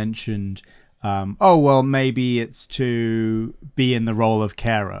sort of mentioned, oh, well, maybe it's to be in the role of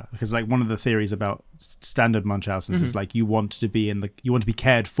carer, because, like, one of the theories about standard Munchausen's is, like, you want to be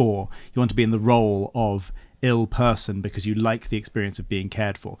cared for. You want to be in the role of ill person because you like the experience of being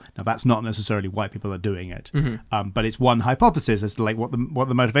cared for. Now, that's not necessarily why people are doing it, but it's one hypothesis as to, like, what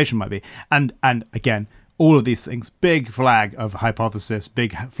the motivation might be. And again, all of these things, big flag of hypothesis,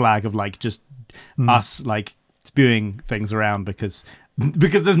 big flag of, like, just us, like, spewing things around because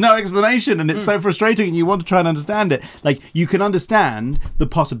there's no explanation and it's so frustrating and you want to try and understand it. Like, you can understand the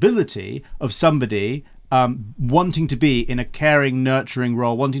possibility of somebody wanting to be in a caring, nurturing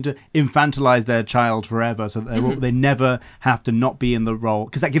role, wanting to infantilize their child forever so that they never have to not be in the role,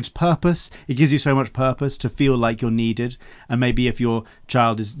 because that gives purpose. It gives you so much purpose to feel like you're needed. And maybe if your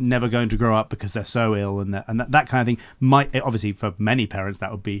child is never going to grow up because they're so ill and that kind of thing, might, obviously for many parents that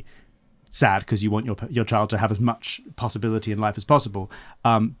would be sad because you want your child to have as much possibility in life as possible,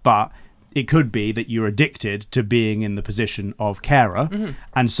 but it could be that you're addicted to being in the position of carer,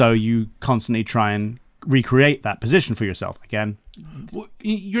 and so you constantly try and recreate that position for yourself. Again, well,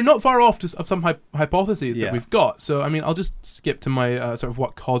 you're not far off of some hypotheses that we've got. So, I mean, I'll just skip to my sort of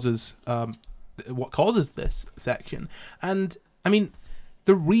what causes this section. And I mean,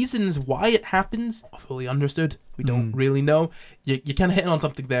 the reasons why it happens are fully understood. We don't really know. You're kind of hitting on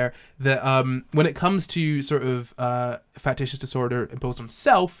something there that when it comes to sort of factitious disorder imposed on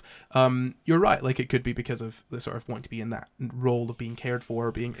self, you're right. Like, it could be because of the sort of wanting to be in that role of being cared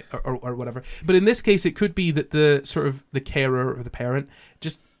for, or whatever. But in this case, it could be that the sort of the carer or the parent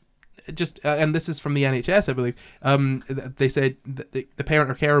just and this is from the NHS, I believe. They said that the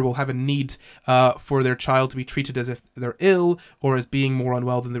parent or carer will have a need for their child to be treated as if they're ill or as being more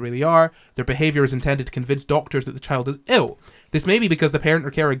unwell than they really are. Their behaviour is intended to convince doctors that the child is ill. This may be because the parent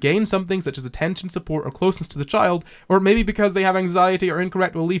or carer gains something such as attention, support, or closeness to the child, or it may be because they have anxiety or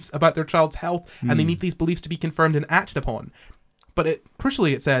incorrect beliefs about their child's health, and they need these beliefs to be confirmed and acted upon. But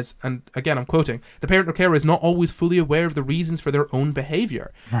crucially it says, and again I'm quoting, the parent or carer is not always fully aware of the reasons for their own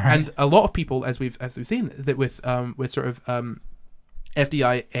behaviour. Right. And a lot of people, as we've seen, that with sort of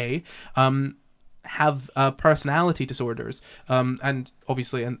FDIA, have personality disorders, and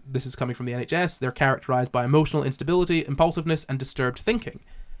obviously, and this is coming from the NHS, they're characterised by emotional instability, impulsiveness, and disturbed thinking.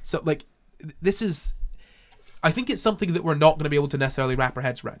 So, like, this is, I think it's something that we're not going to be able to necessarily wrap our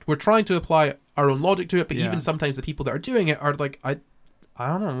heads around. We're trying to apply our own logic to it, but even sometimes the people that are doing it are like, I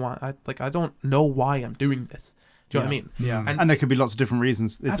don't know why, I don't know why I'm doing this. Do you know what I mean? Yeah. And there could be lots of different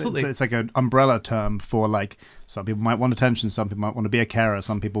reasons. Absolutely. It's like an umbrella term for, like, some people might want attention, some people might want to be a carer,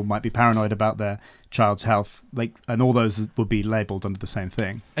 some people might be paranoid about their child's health, like, and all those would be labelled under the same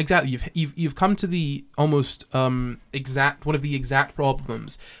thing. Exactly. You've come to the almost one of the exact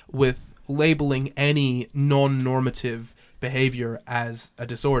problems with labelling any non-normative behavior as a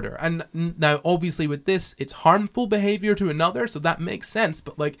disorder. And now, obviously, with this, it's harmful behavior to another, so that makes sense.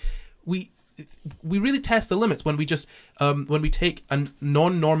 But, like, we really test the limits when we just when we take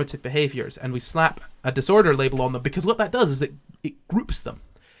non-normative behaviors and we slap a disorder label on them, because what that does is it groups them,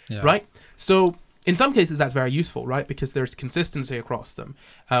 right? So in some cases that's very useful, right? Because there's consistency across them.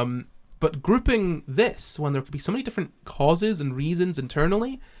 But grouping this when there could be so many different causes and reasons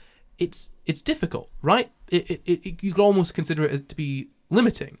internally, it's difficult, right? You could almost consider it to be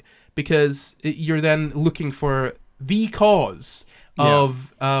limiting, because you're then looking for the cause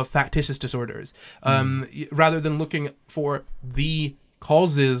of factitious disorders, rather than looking for the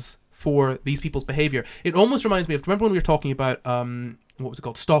causes for these people's behavior. It almost reminds me of, remember when we were talking about what was it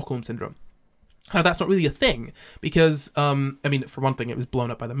called, Stockholm syndrome? How that's not really a thing, because I mean, for one thing, it was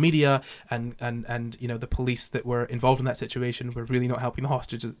blown up by the media, and you know, the police that were involved in that situation were really not helping the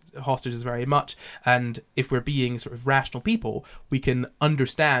hostages very much. And if we're being sort of rational people, we can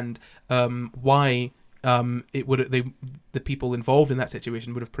understand why the people involved in that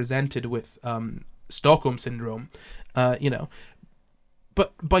situation would have presented with Stockholm syndrome, you know.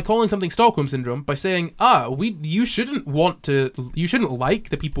 But by calling something Stockholm syndrome, by saying, you shouldn't like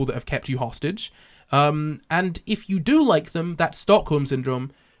the people that have kept you hostage, and if you do like them, that's Stockholm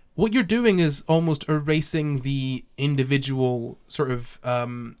syndrome. What you're doing is almost erasing the individual sort of,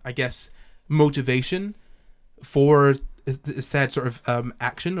 I guess, motivation for said sort of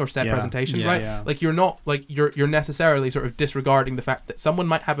action or said presentation, right? Yeah. Like, you're not, like, you're necessarily sort of disregarding the fact that someone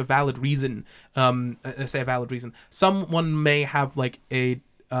might have a valid reason. Let's say a valid reason. Someone may have, like, an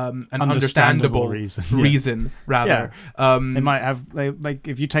understandable reason rather. Yeah. They might have, like,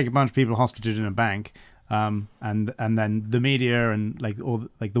 if you take a bunch of people hostage in a bank, and then the media and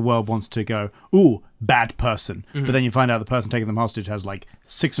the world wants to go, ooh, bad person, but then you find out the person taking them hostage has like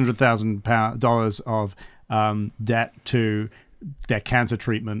 $600,000 of debt to their cancer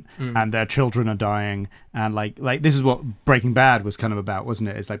treatment, and their children are dying, and like this is what Breaking Bad was kind of about, wasn't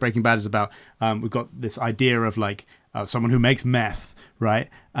it? It's like Breaking Bad is about we've got this idea of like someone who makes meth, right?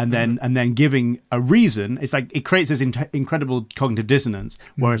 And then giving a reason. It's like it creates this incredible cognitive dissonance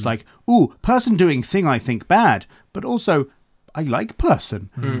where it's like, ooh, person doing thing I think bad, but also I like person.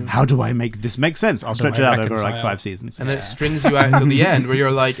 How do I make this make sense? I'll stretch it out over like 5 seasons. And then it strings you out to the end where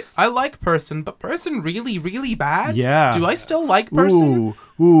you're like, I like person, but person really, really bad? Yeah. Do I still like person?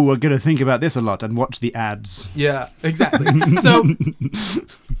 Ooh, we're going to think about this a lot and watch the ads. Yeah, exactly. So,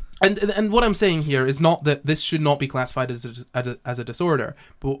 and what I'm saying here is not that this should not be classified as a disorder,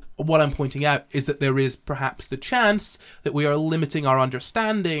 but what I'm pointing out is that there is perhaps the chance that we are limiting our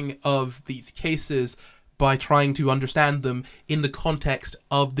understanding of these cases by trying to understand them in the context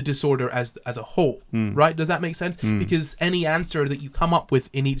of the disorder as a whole, right? Does that make sense? Because any answer that you come up with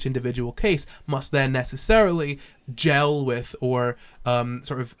in each individual case must then necessarily gel with or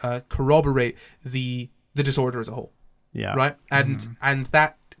sort of corroborate the disorder as a whole. Yeah. Right? And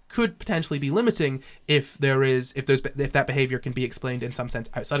that could potentially be limiting if that behavior can be explained in some sense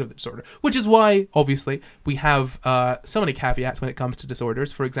outside of the disorder, which is why obviously we have so many caveats when it comes to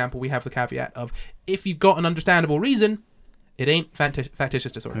disorders. For example, we have the caveat of if you've got an understandable reason, it ain't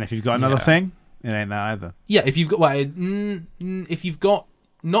factitious disorder. And if you've got another thing, it ain't that either. Yeah, if you've got if you've got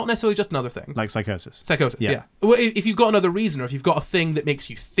not necessarily just another thing. Like psychosis. Psychosis, yeah. Well, if you've got another reason, or if you've got a thing that makes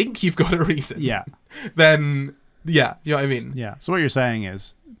you think you've got a reason, Yeah. then, yeah, you know what I mean? Yeah. So what you're saying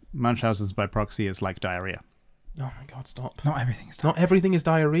is Munchausen's by proxy is like diarrhea. Oh my god, stop. Not everything is Not everything is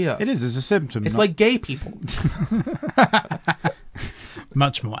diarrhea. It is. It's a symptom. It's like gay people.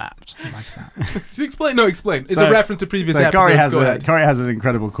 much more apt. I like that. Explain. It's So- a reference to previous So episodes. Go ahead. Corey has an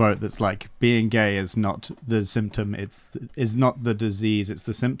incredible quote that's like, being gay is not the symptom, is not the disease, it's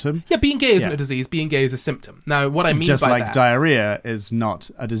the symptom. Yeah, being gay isn't Yeah. a disease. Being gay is a symptom. Now, what I mean Just by like that... diarrhea is not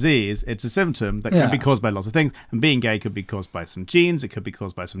a disease, it's a symptom that Yeah. can be caused by lots of things. And being gay could be caused by some genes, it could be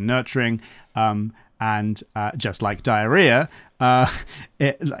caused by some nurturing. And just like diarrhea,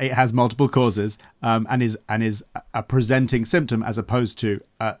 it has multiple causes and is a presenting symptom as opposed to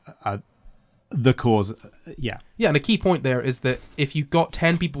the cause. Yeah. Yeah, and a key point there is that if you've got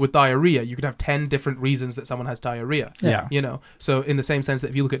 10 people with diarrhea, you could have 10 different reasons that someone has diarrhea. Yeah. You know, so in the same sense that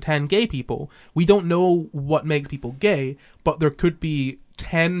if you look at 10 gay people, we don't know what makes people gay, but there could be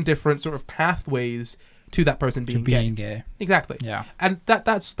 10 different sort of pathways to that person being gay. Exactly. Yeah. And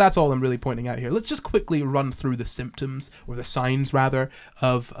that's all I'm really pointing out here. Let's just quickly run through the symptoms, or the signs rather,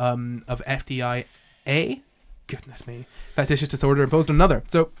 of FDIA. Goodness me. Factitious Disorder Imposed, another.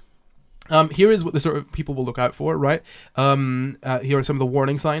 So here is what the sort of people will look out for, right? Here are some of the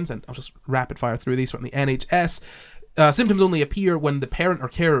warning signs, and I'll just rapid fire through these from the NHS. Symptoms only appear when the parent or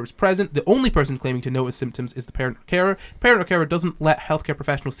carer is present. The only person claiming to notice symptoms is the parent or carer. The parent or carer doesn't let healthcare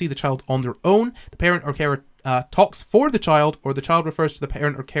professionals see the child on their own. The parent or carer talks for the child, or the child refers to the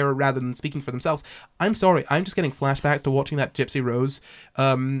parent or carer rather than speaking for themselves. I'm sorry, I'm just getting flashbacks to watching that Gypsy Rose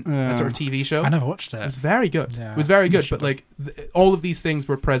sort of TV show. I never watched It was it. very good. Yeah, It was very good, should've. but like all of these things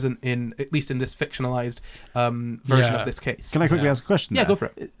were present in, at least in this fictionalized version of this case. Can I quickly ask a question? Yeah, there? go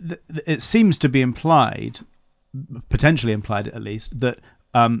for it. It seems to be implied, potentially implied at least, that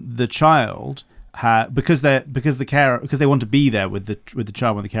the child because they want to be there with the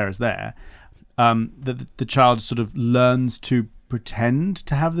child when the carer is there, that the child sort of learns to pretend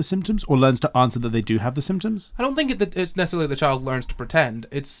to have the symptoms, or learns to answer that they do have the symptoms. I don't think it's necessarily the child learns to pretend.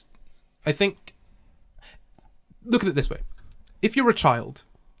 I think, look at it this way: if you're a child,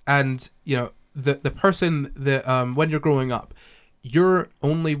 and you know the person that when you're growing up, your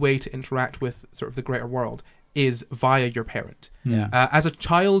only way to interact with sort of the greater world is via your parent. Yeah. As a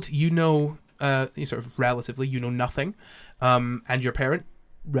child, you know, sort of relatively, you know nothing, and your parent,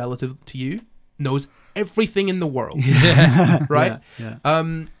 relative to you, knows everything in the world. Yeah. Right? Yeah.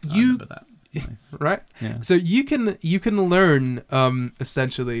 You remember that. Nice. right? Yeah. So you can learn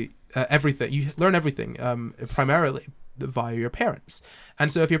essentially everything. You learn everything primarily via your parents.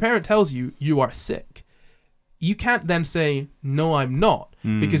 And so if your parent tells you you are sick, you can't then say, no, I'm not,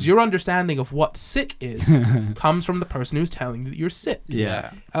 because your understanding of what sick is comes from the person who's telling you that you're sick.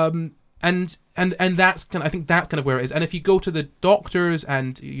 Yeah. And that's I think that's kind of where it is. And if you go to the doctors,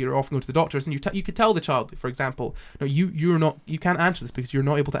 and you're often going to the doctors, and you could tell the child, for example, no, you can't answer this because you're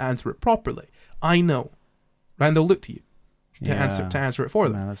not able to answer it properly. I know, right? And they'll look to you to answer it for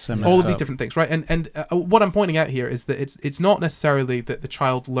them. No, that's so All messed of these up. different things, right? And what I'm pointing out here is that it's not necessarily that the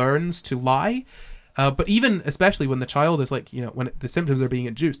child learns to lie. But even, especially when the child is like, you know, when the symptoms are being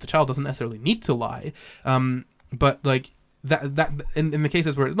induced, the child doesn't necessarily need to lie. But like that in the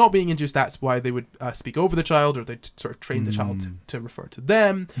cases where it's not being induced, that's why they would speak over the child, or they sort of train the child to refer to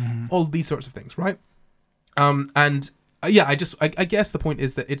them. All these sorts of things, right? I guess the point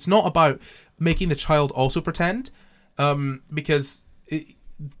is that it's not about making the child also pretend, because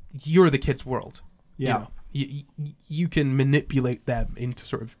you're the kid's world. Yeah. You know? You can manipulate them into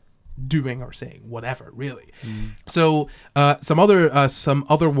sort of doing or saying whatever, really. So some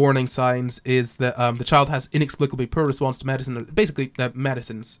other warning signs is that the child has inexplicably poor response to medicine. Basically,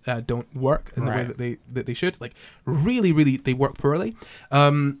 medicines don't work in the way that they should. Like really, they work poorly.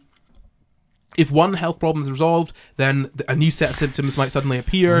 If one health problem is resolved, then a new set of symptoms might suddenly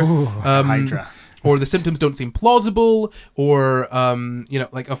appear. Hydra. Or the symptoms don't seem plausible, or you know,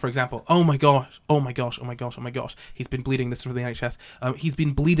 like, for example, oh my gosh, he's been bleeding. This is for the NHS. He's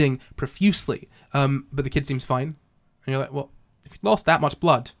been bleeding profusely, but the kid seems fine. And you're like, well, if he lost that much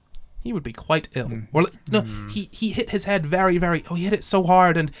blood, he would be quite ill. Or like, no, he hit his head very, very. Oh, he hit it so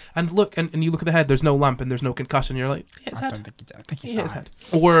hard, and look, and you look at the head. There's no lump and there's no concussion. You're like, he hit his head. I think he's He hit his fine. head.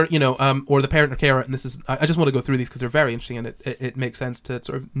 Or you know, or the parent or carer. And this is, I just want to go through these because they're very interesting, and it makes sense to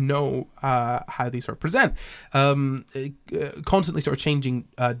sort of know how these sort of present. Constantly sort of changing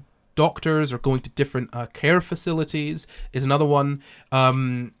doctors or going to different care facilities is another one.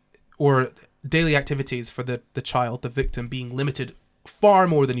 Or daily activities for the child, the victim, being limited far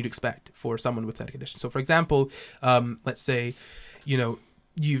more than you'd expect for someone with said condition. So, for example, let's say,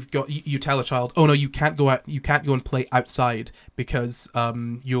 you tell a child, oh no, you can't go out, you can't go and play outside because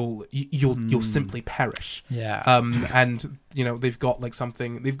you'll simply perish. Yeah. And they've got like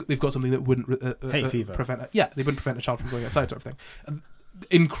something, they've got something that wouldn't hay fever. they wouldn't prevent a child from going outside, sort of thing.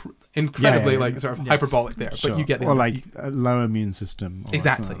 Incredibly sort of hyperbolic there, Sure. but you get the or like a low immune system. Or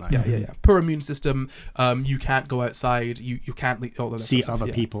exactly. something like that. Yeah. Poor immune system. You can't go outside. You can't see other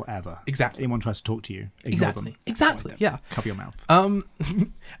people ever. Exactly. Anyone tries to talk to you, ignore them. Exactly. Yeah. Cover your mouth.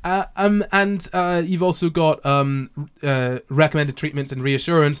 And you've also got recommended treatments and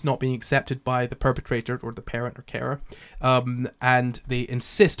reassurance not being accepted by the perpetrator or the parent or carer, and they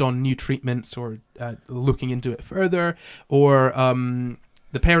insist on new treatments or looking into it further, or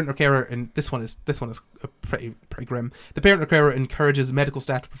the parent or carer, and this one is pretty grim. The parent or carer encourages medical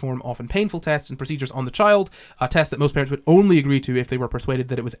staff to perform often painful tests and procedures on the child, a test that most parents would only agree to if they were persuaded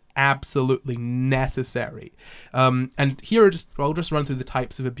that it was absolutely necessary. And here I'll just run through the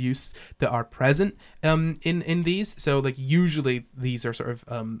types of abuse that are present in these. So like usually these are sort of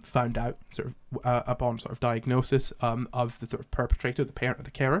found out sort of upon sort of diagnosis of the sort of perpetrator, the parent or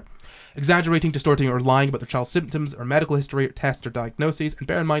the carer. Exaggerating, distorting, or lying about their child's symptoms or medical history or tests or diagnoses. And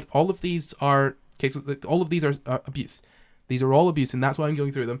bear in mind, all of these are cases. All of these are abuse. These are all abuse, and that's why I'm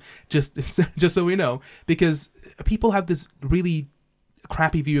going through them. Just so we know, because people have this really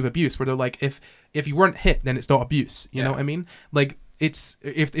crappy view of abuse, where they're like, if you weren't hit, then it's not abuse. You know what I mean? Like it's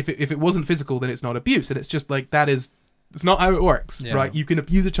if it wasn't physical, then it's not abuse, and it's just like it's not how it works, right? You can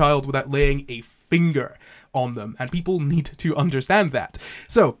abuse a child without laying a finger on them, and people need to understand that.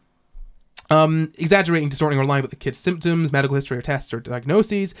 So. Exaggerating, distorting, or lying about the kid's symptoms, medical history or tests or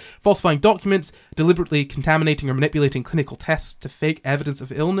diagnoses, falsifying documents, deliberately contaminating or manipulating clinical tests to fake evidence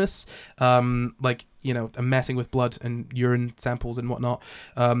of illness, messing with blood and urine samples and whatnot,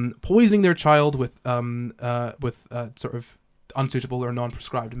 poisoning their child with sort of unsuitable or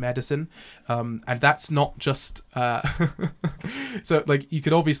non-prescribed medicine, and that's not just so like you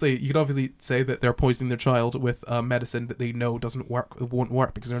could obviously say that they're poisoning their child with medicine that they know won't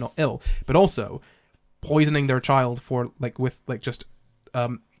work because they're not ill, but also poisoning their child with just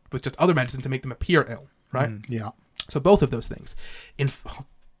other medicine to make them appear ill, right? So both of those things.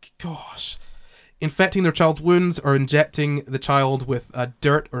 Infecting their child's wounds or injecting the child with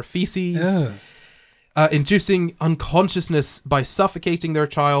dirt or feces. Inducing unconsciousness by suffocating their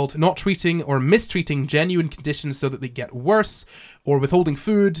child, not treating or mistreating genuine conditions so that they get worse, or withholding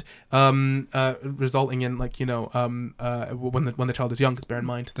food, resulting in when the child is young. Because bear in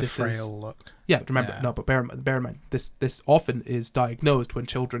mind, the frail look. Yeah, remember but bear in mind this often is diagnosed when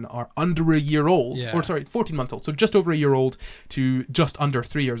children are under a year old, 14 months old, so just over a year old to just under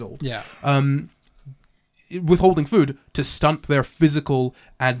 3 years old. Withholding food to stunt their physical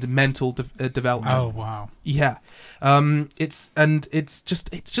and mental development. Oh wow! Yeah, it's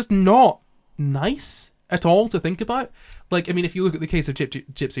just not nice at all to think about. Like, I mean, if you look at the case of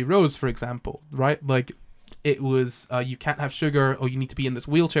Gypsy Rose, for example, right? Like, it was you can't have sugar, or you need to be in this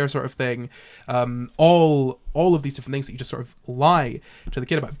wheelchair, sort of thing. All of these different things that you just sort of lie to the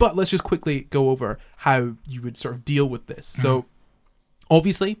kid about. But let's just quickly go over how you would sort of deal with this. So.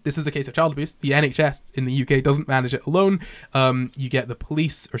 Obviously, this is a case of child abuse. The NHS in the UK doesn't manage it alone. You get the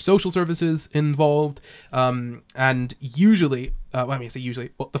police or social services involved. And usually,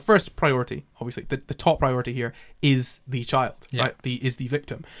 the first priority, obviously, the top priority here is the child, right? Is the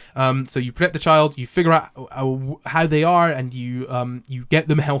victim. So you protect the child, you figure out how they are, and you get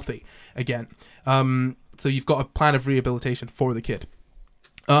them healthy again. So you've got a plan of rehabilitation for the kid.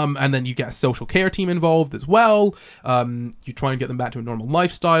 And then you get a social care team involved as well. You try and get them back to a normal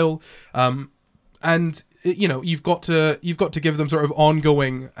lifestyle, and you've got to give them sort of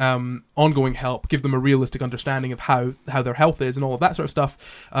ongoing help, give them a realistic understanding of how their health is and all of that sort of stuff.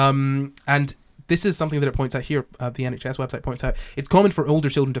 And this is something that it points out here. The NHS website points out it's common for older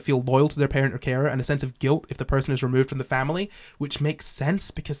children to feel loyal to their parent or carer and a sense of guilt if the person is removed from the family, which makes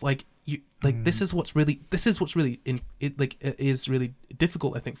sense because this is what's really is really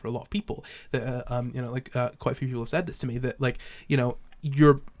difficult, I think, for a lot of people. That quite a few people have said this to me, that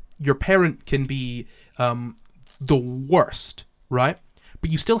your parent can be the worst, right? But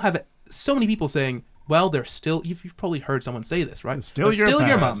you still have so many people saying, well, they're still. You've probably heard someone say this, right? Still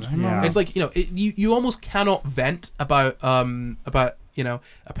your mum. Yeah. It's like you almost cannot vent about a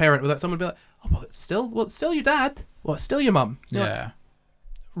parent without someone be like, oh, well, it's still your dad. Well, it's still your mum. Yeah.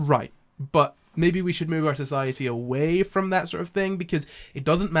 Right, but maybe we should move our society away from that sort of thing, because it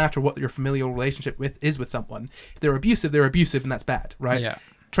doesn't matter what your familial relationship is with someone. If they're abusive, and that's bad, right? Yeah.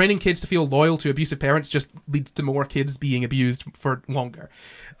 training kids to feel loyal to abusive parents just leads to more kids being abused for longer.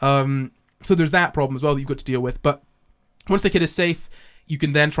 So there's that problem as well that you've got to deal with. But once the kid is safe, you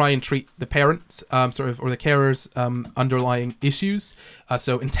can then try and treat the parents, or the carers' underlying issues.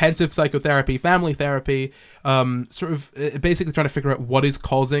 So intensive psychotherapy, family therapy, basically trying to figure out what is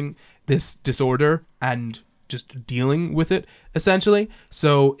causing this disorder and just dealing with it, essentially.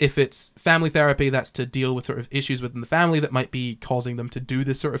 So if it's family therapy, that's to deal with sort of issues within the family that might be causing them to do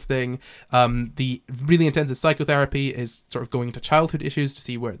this sort of thing. The really intensive psychotherapy is sort of going into childhood issues to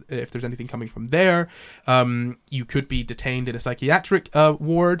see if there's anything coming from there. You could be detained in a psychiatric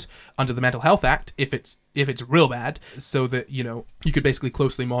ward under the Mental Health Act if it's real bad, so that, you know, you could basically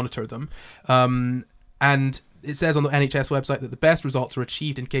closely monitor them. And it says on the NHS website that the best results are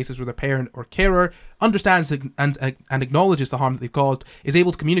achieved in cases where the parent or carer understands and acknowledges the harm that they've caused, is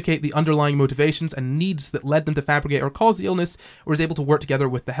able to communicate the underlying motivations and needs that led them to fabricate or cause the illness, or is able to work together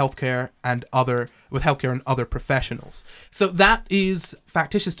with the healthcare and other professionals. So that is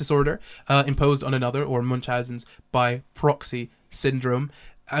factitious disorder imposed on another, or Munchausen's by proxy syndrome.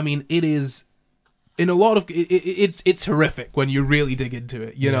 I mean, it is. In a lot of it's horrific when you really dig into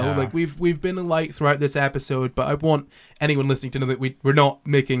it, you know. Like we've been light throughout this episode, but I want anyone listening to know that we're not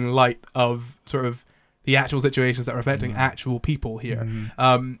making light of sort of the actual situations that are affecting actual people here.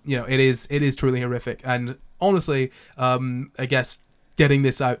 You know, it is truly horrific, and honestly, I guess getting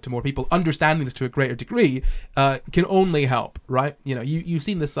this out to more people, understanding this to a greater degree, can only help, right? You know, you've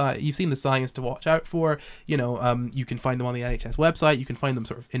seen the science to watch out for. You know, you can find them on the NHS website. You can find them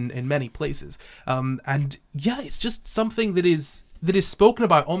sort of in many places. And yeah, it's just something that is spoken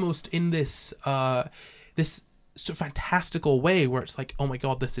about almost in this this sort of fantastical way, where it's like, oh my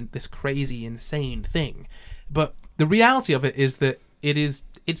god, this crazy, insane thing. But the reality of it is that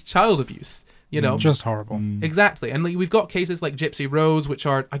it's child abuse. You know, it's just horrible. Exactly. And like, we've got cases like Gypsy Rose, which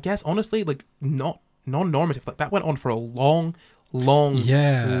are, I guess, honestly, like not non-normative. Like that went on for a long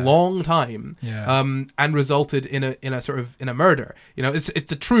time. And resulted in a murder. You know, it's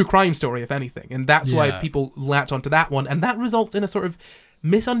a true crime story, if anything, and that's why people latch onto that one, and that results in a sort of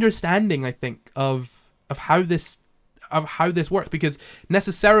misunderstanding, I think, of how this works, because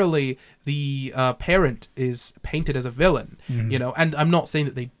necessarily the parent is painted as a villain, you know, and I'm not saying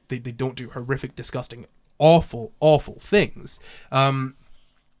that they don't do horrific, disgusting, awful things,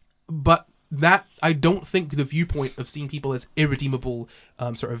 but that, I don't think the viewpoint of seeing people as irredeemable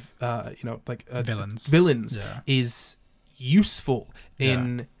villains is useful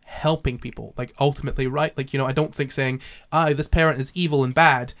in helping people, like, ultimately, right? Like, you know, I don't think saying this parent is evil and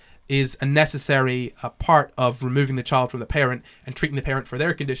bad is a necessary part of removing the child from the parent and treating the parent for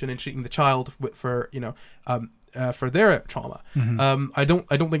their condition and treating the child for, you know, for their trauma. I don't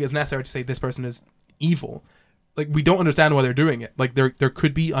think it's necessary to say this person is evil. Like, we don't understand why they're doing it. Like, there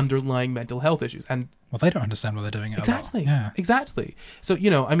could be underlying mental health issues, and they don't understand why they're doing it. Exactly. Exactly. So, you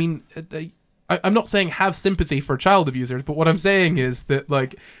know, I mean, I'm not saying have sympathy for child abusers, but what I'm saying is that,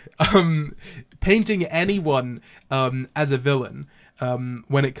 like, painting anyone as a villain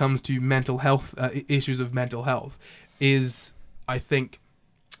when it comes to mental health, issues of mental health, is, I think,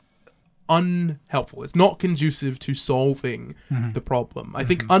 unhelpful. It's not conducive to solving the problem. I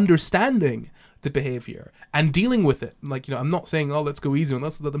think understanding the behavior and dealing with it, like, you know, I'm not saying, oh, let's go easy and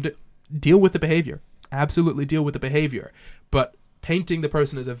let's let them deal with the behavior. Absolutely deal with the behavior. But painting the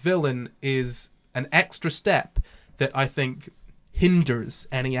person as a villain is an extra step that I think hinders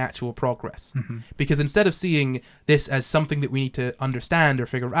any actual progress, because instead of seeing this as something that we need to understand or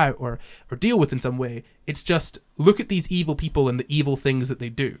figure out or deal with in some way, it's just look at these evil people and the evil things that they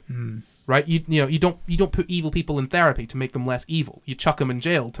do, right? You don't put evil people in therapy to make them less evil. You chuck them in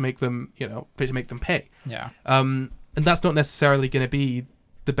jail to make them, you know, to make them pay. And that's not necessarily going to be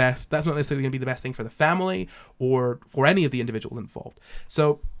the best. That's not necessarily going to be the best thing for the family or for any of the individuals involved.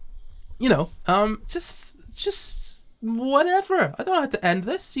 So, you know, just whatever. I don't know how to end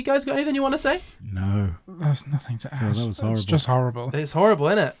this. You guys got anything you want to say? No. There's nothing to add. That was horrible. It's just horrible. It's horrible,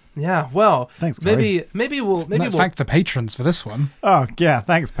 isn't it? Yeah. Well, thanks, Corey. maybe we'll thank the patrons for this one. Oh yeah,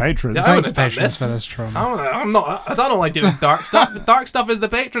 thanks patrons. Yeah, Thanks patrons for this trauma. I don't like doing dark stuff. Dark stuff is the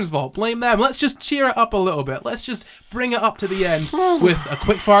patrons' fault. Blame them. Let's just cheer it up a little bit. Let's just bring it up to the end with a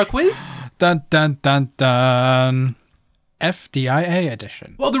quickfire quiz. Dun dun dun dun. FDIA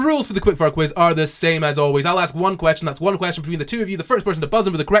edition. Well, the rules for the quickfire quiz are the same as always. I'll ask one question. That's one question between the two of you. The first person to buzz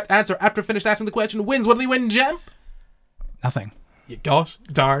in with the correct answer after finished asking the question wins. What do they win, Jem? Nothing. You gosh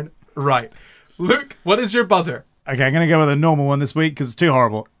darn right. Luke, what is your buzzer? Okay, I'm going to go with a normal one this week because it's too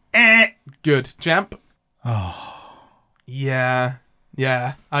horrible. Good. Jamp? Oh. Yeah,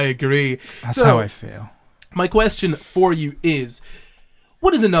 I agree. That's how I feel. My question for you is,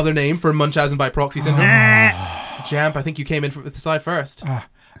 What is another name for Munchausen by Proxy Syndrome? Jamp, I think you came in with the side first.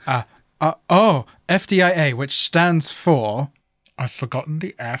 FDIA, which stands for... I've forgotten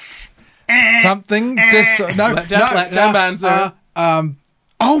the F. Something... Let Jamp answer.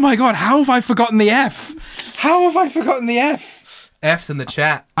 Oh my god, how have I forgotten the F? How have I forgotten the F? F's in the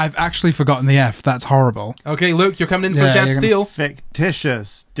chat. I've actually forgotten the F. That's horrible. Okay, Luke, you're coming in for a chance to steal.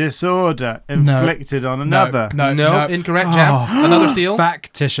 Fictitious disorder inflicted on another. No, incorrect, Jamp. Another steal.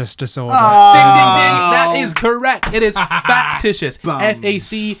 Factitious disorder. Ding, ding, ding. That is correct. It is factitious.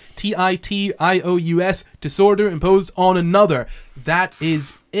 Factitious disorder imposed on another. That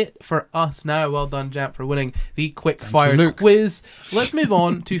is it for us now. Well done, Jamp, for winning the quick fire quiz. Let's move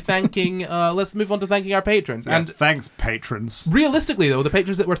on to thanking. Our patrons. Yeah, and thanks, patrons. Realistically, though, the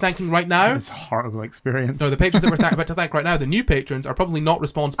patrons that we're thanking right now, it's a horrible experience. No, the patrons that we're about to thank right now, the new patrons, are probably not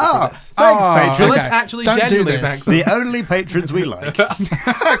responsible for this. Thanks, patrons. So let's actually genuinely thank them. The only patrons we like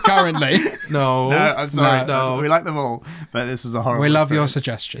currently. No, I'm sorry. No, we like them all, but this is a horrible. We love experience. your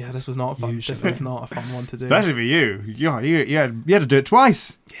suggestions. Yeah, this was not fun. This was not a fun one to do. Especially for you. You had to do it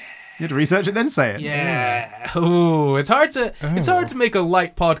twice. Yeah. You had to research it, then say it. Yeah. Oh, it's hard to make a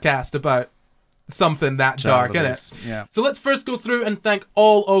light podcast about something that dark, isn't it? Yeah. So let's first go through and thank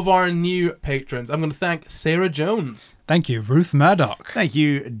all of our new patrons. I'm going to thank Sarah Jones. Thank you, Ruth Murdoch. Thank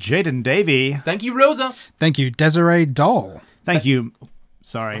you, Jaden Davey. Thank you, Rosa. Thank you, Desiree Doll. Thank you.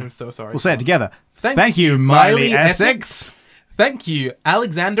 Sorry. I'm so sorry. We'll say it together. Thank you, Miley Essex. Thank you,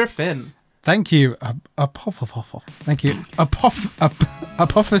 Alexander Finn. Thank you, Thank you,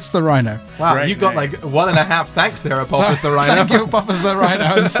 Apophis the Rhino. Wow, you got like 1.5 thanks there, Apophis the Rhino. Thank you, Apophis the Rhino.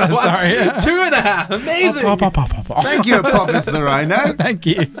 I'm so sorry. 2.5, amazing. Thank you, Apophis the Rhino. Thank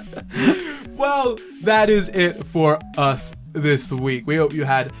you. Well, that is it for us this week. We hope you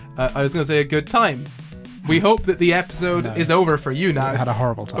had, I was going to say, a good time. We hope that the episode is over for you now. I had a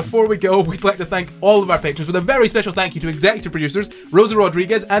horrible time. Before we go, we'd like to thank all of our patrons with a very special thank you to executive producers Rosa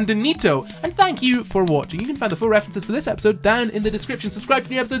Rodriguez and Denito. And thank you for watching. You can find the full references for this episode down in the description. Subscribe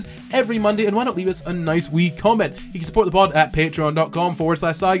for new episodes every Monday, and why not leave us a nice wee comment? You can support the pod at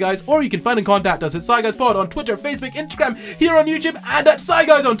patreon.com/SciGuys, or you can find and contact us at SciGuysPod on Twitter, Facebook, Instagram, here on YouTube, and at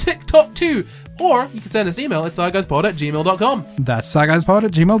SciGuys on TikTok too. Or you can send us an email at sciguyspod@gmail.com. That's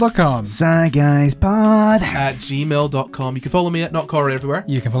sciguyspod@gmail.com. sciguyspod@gmail.com. You can follow me at NotCorey everywhere.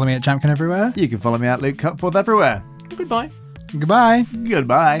 You can follow me at Jampkin everywhere. You can follow me at Luke Cutforth everywhere. Goodbye. Goodbye.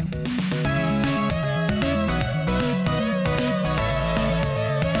 Goodbye.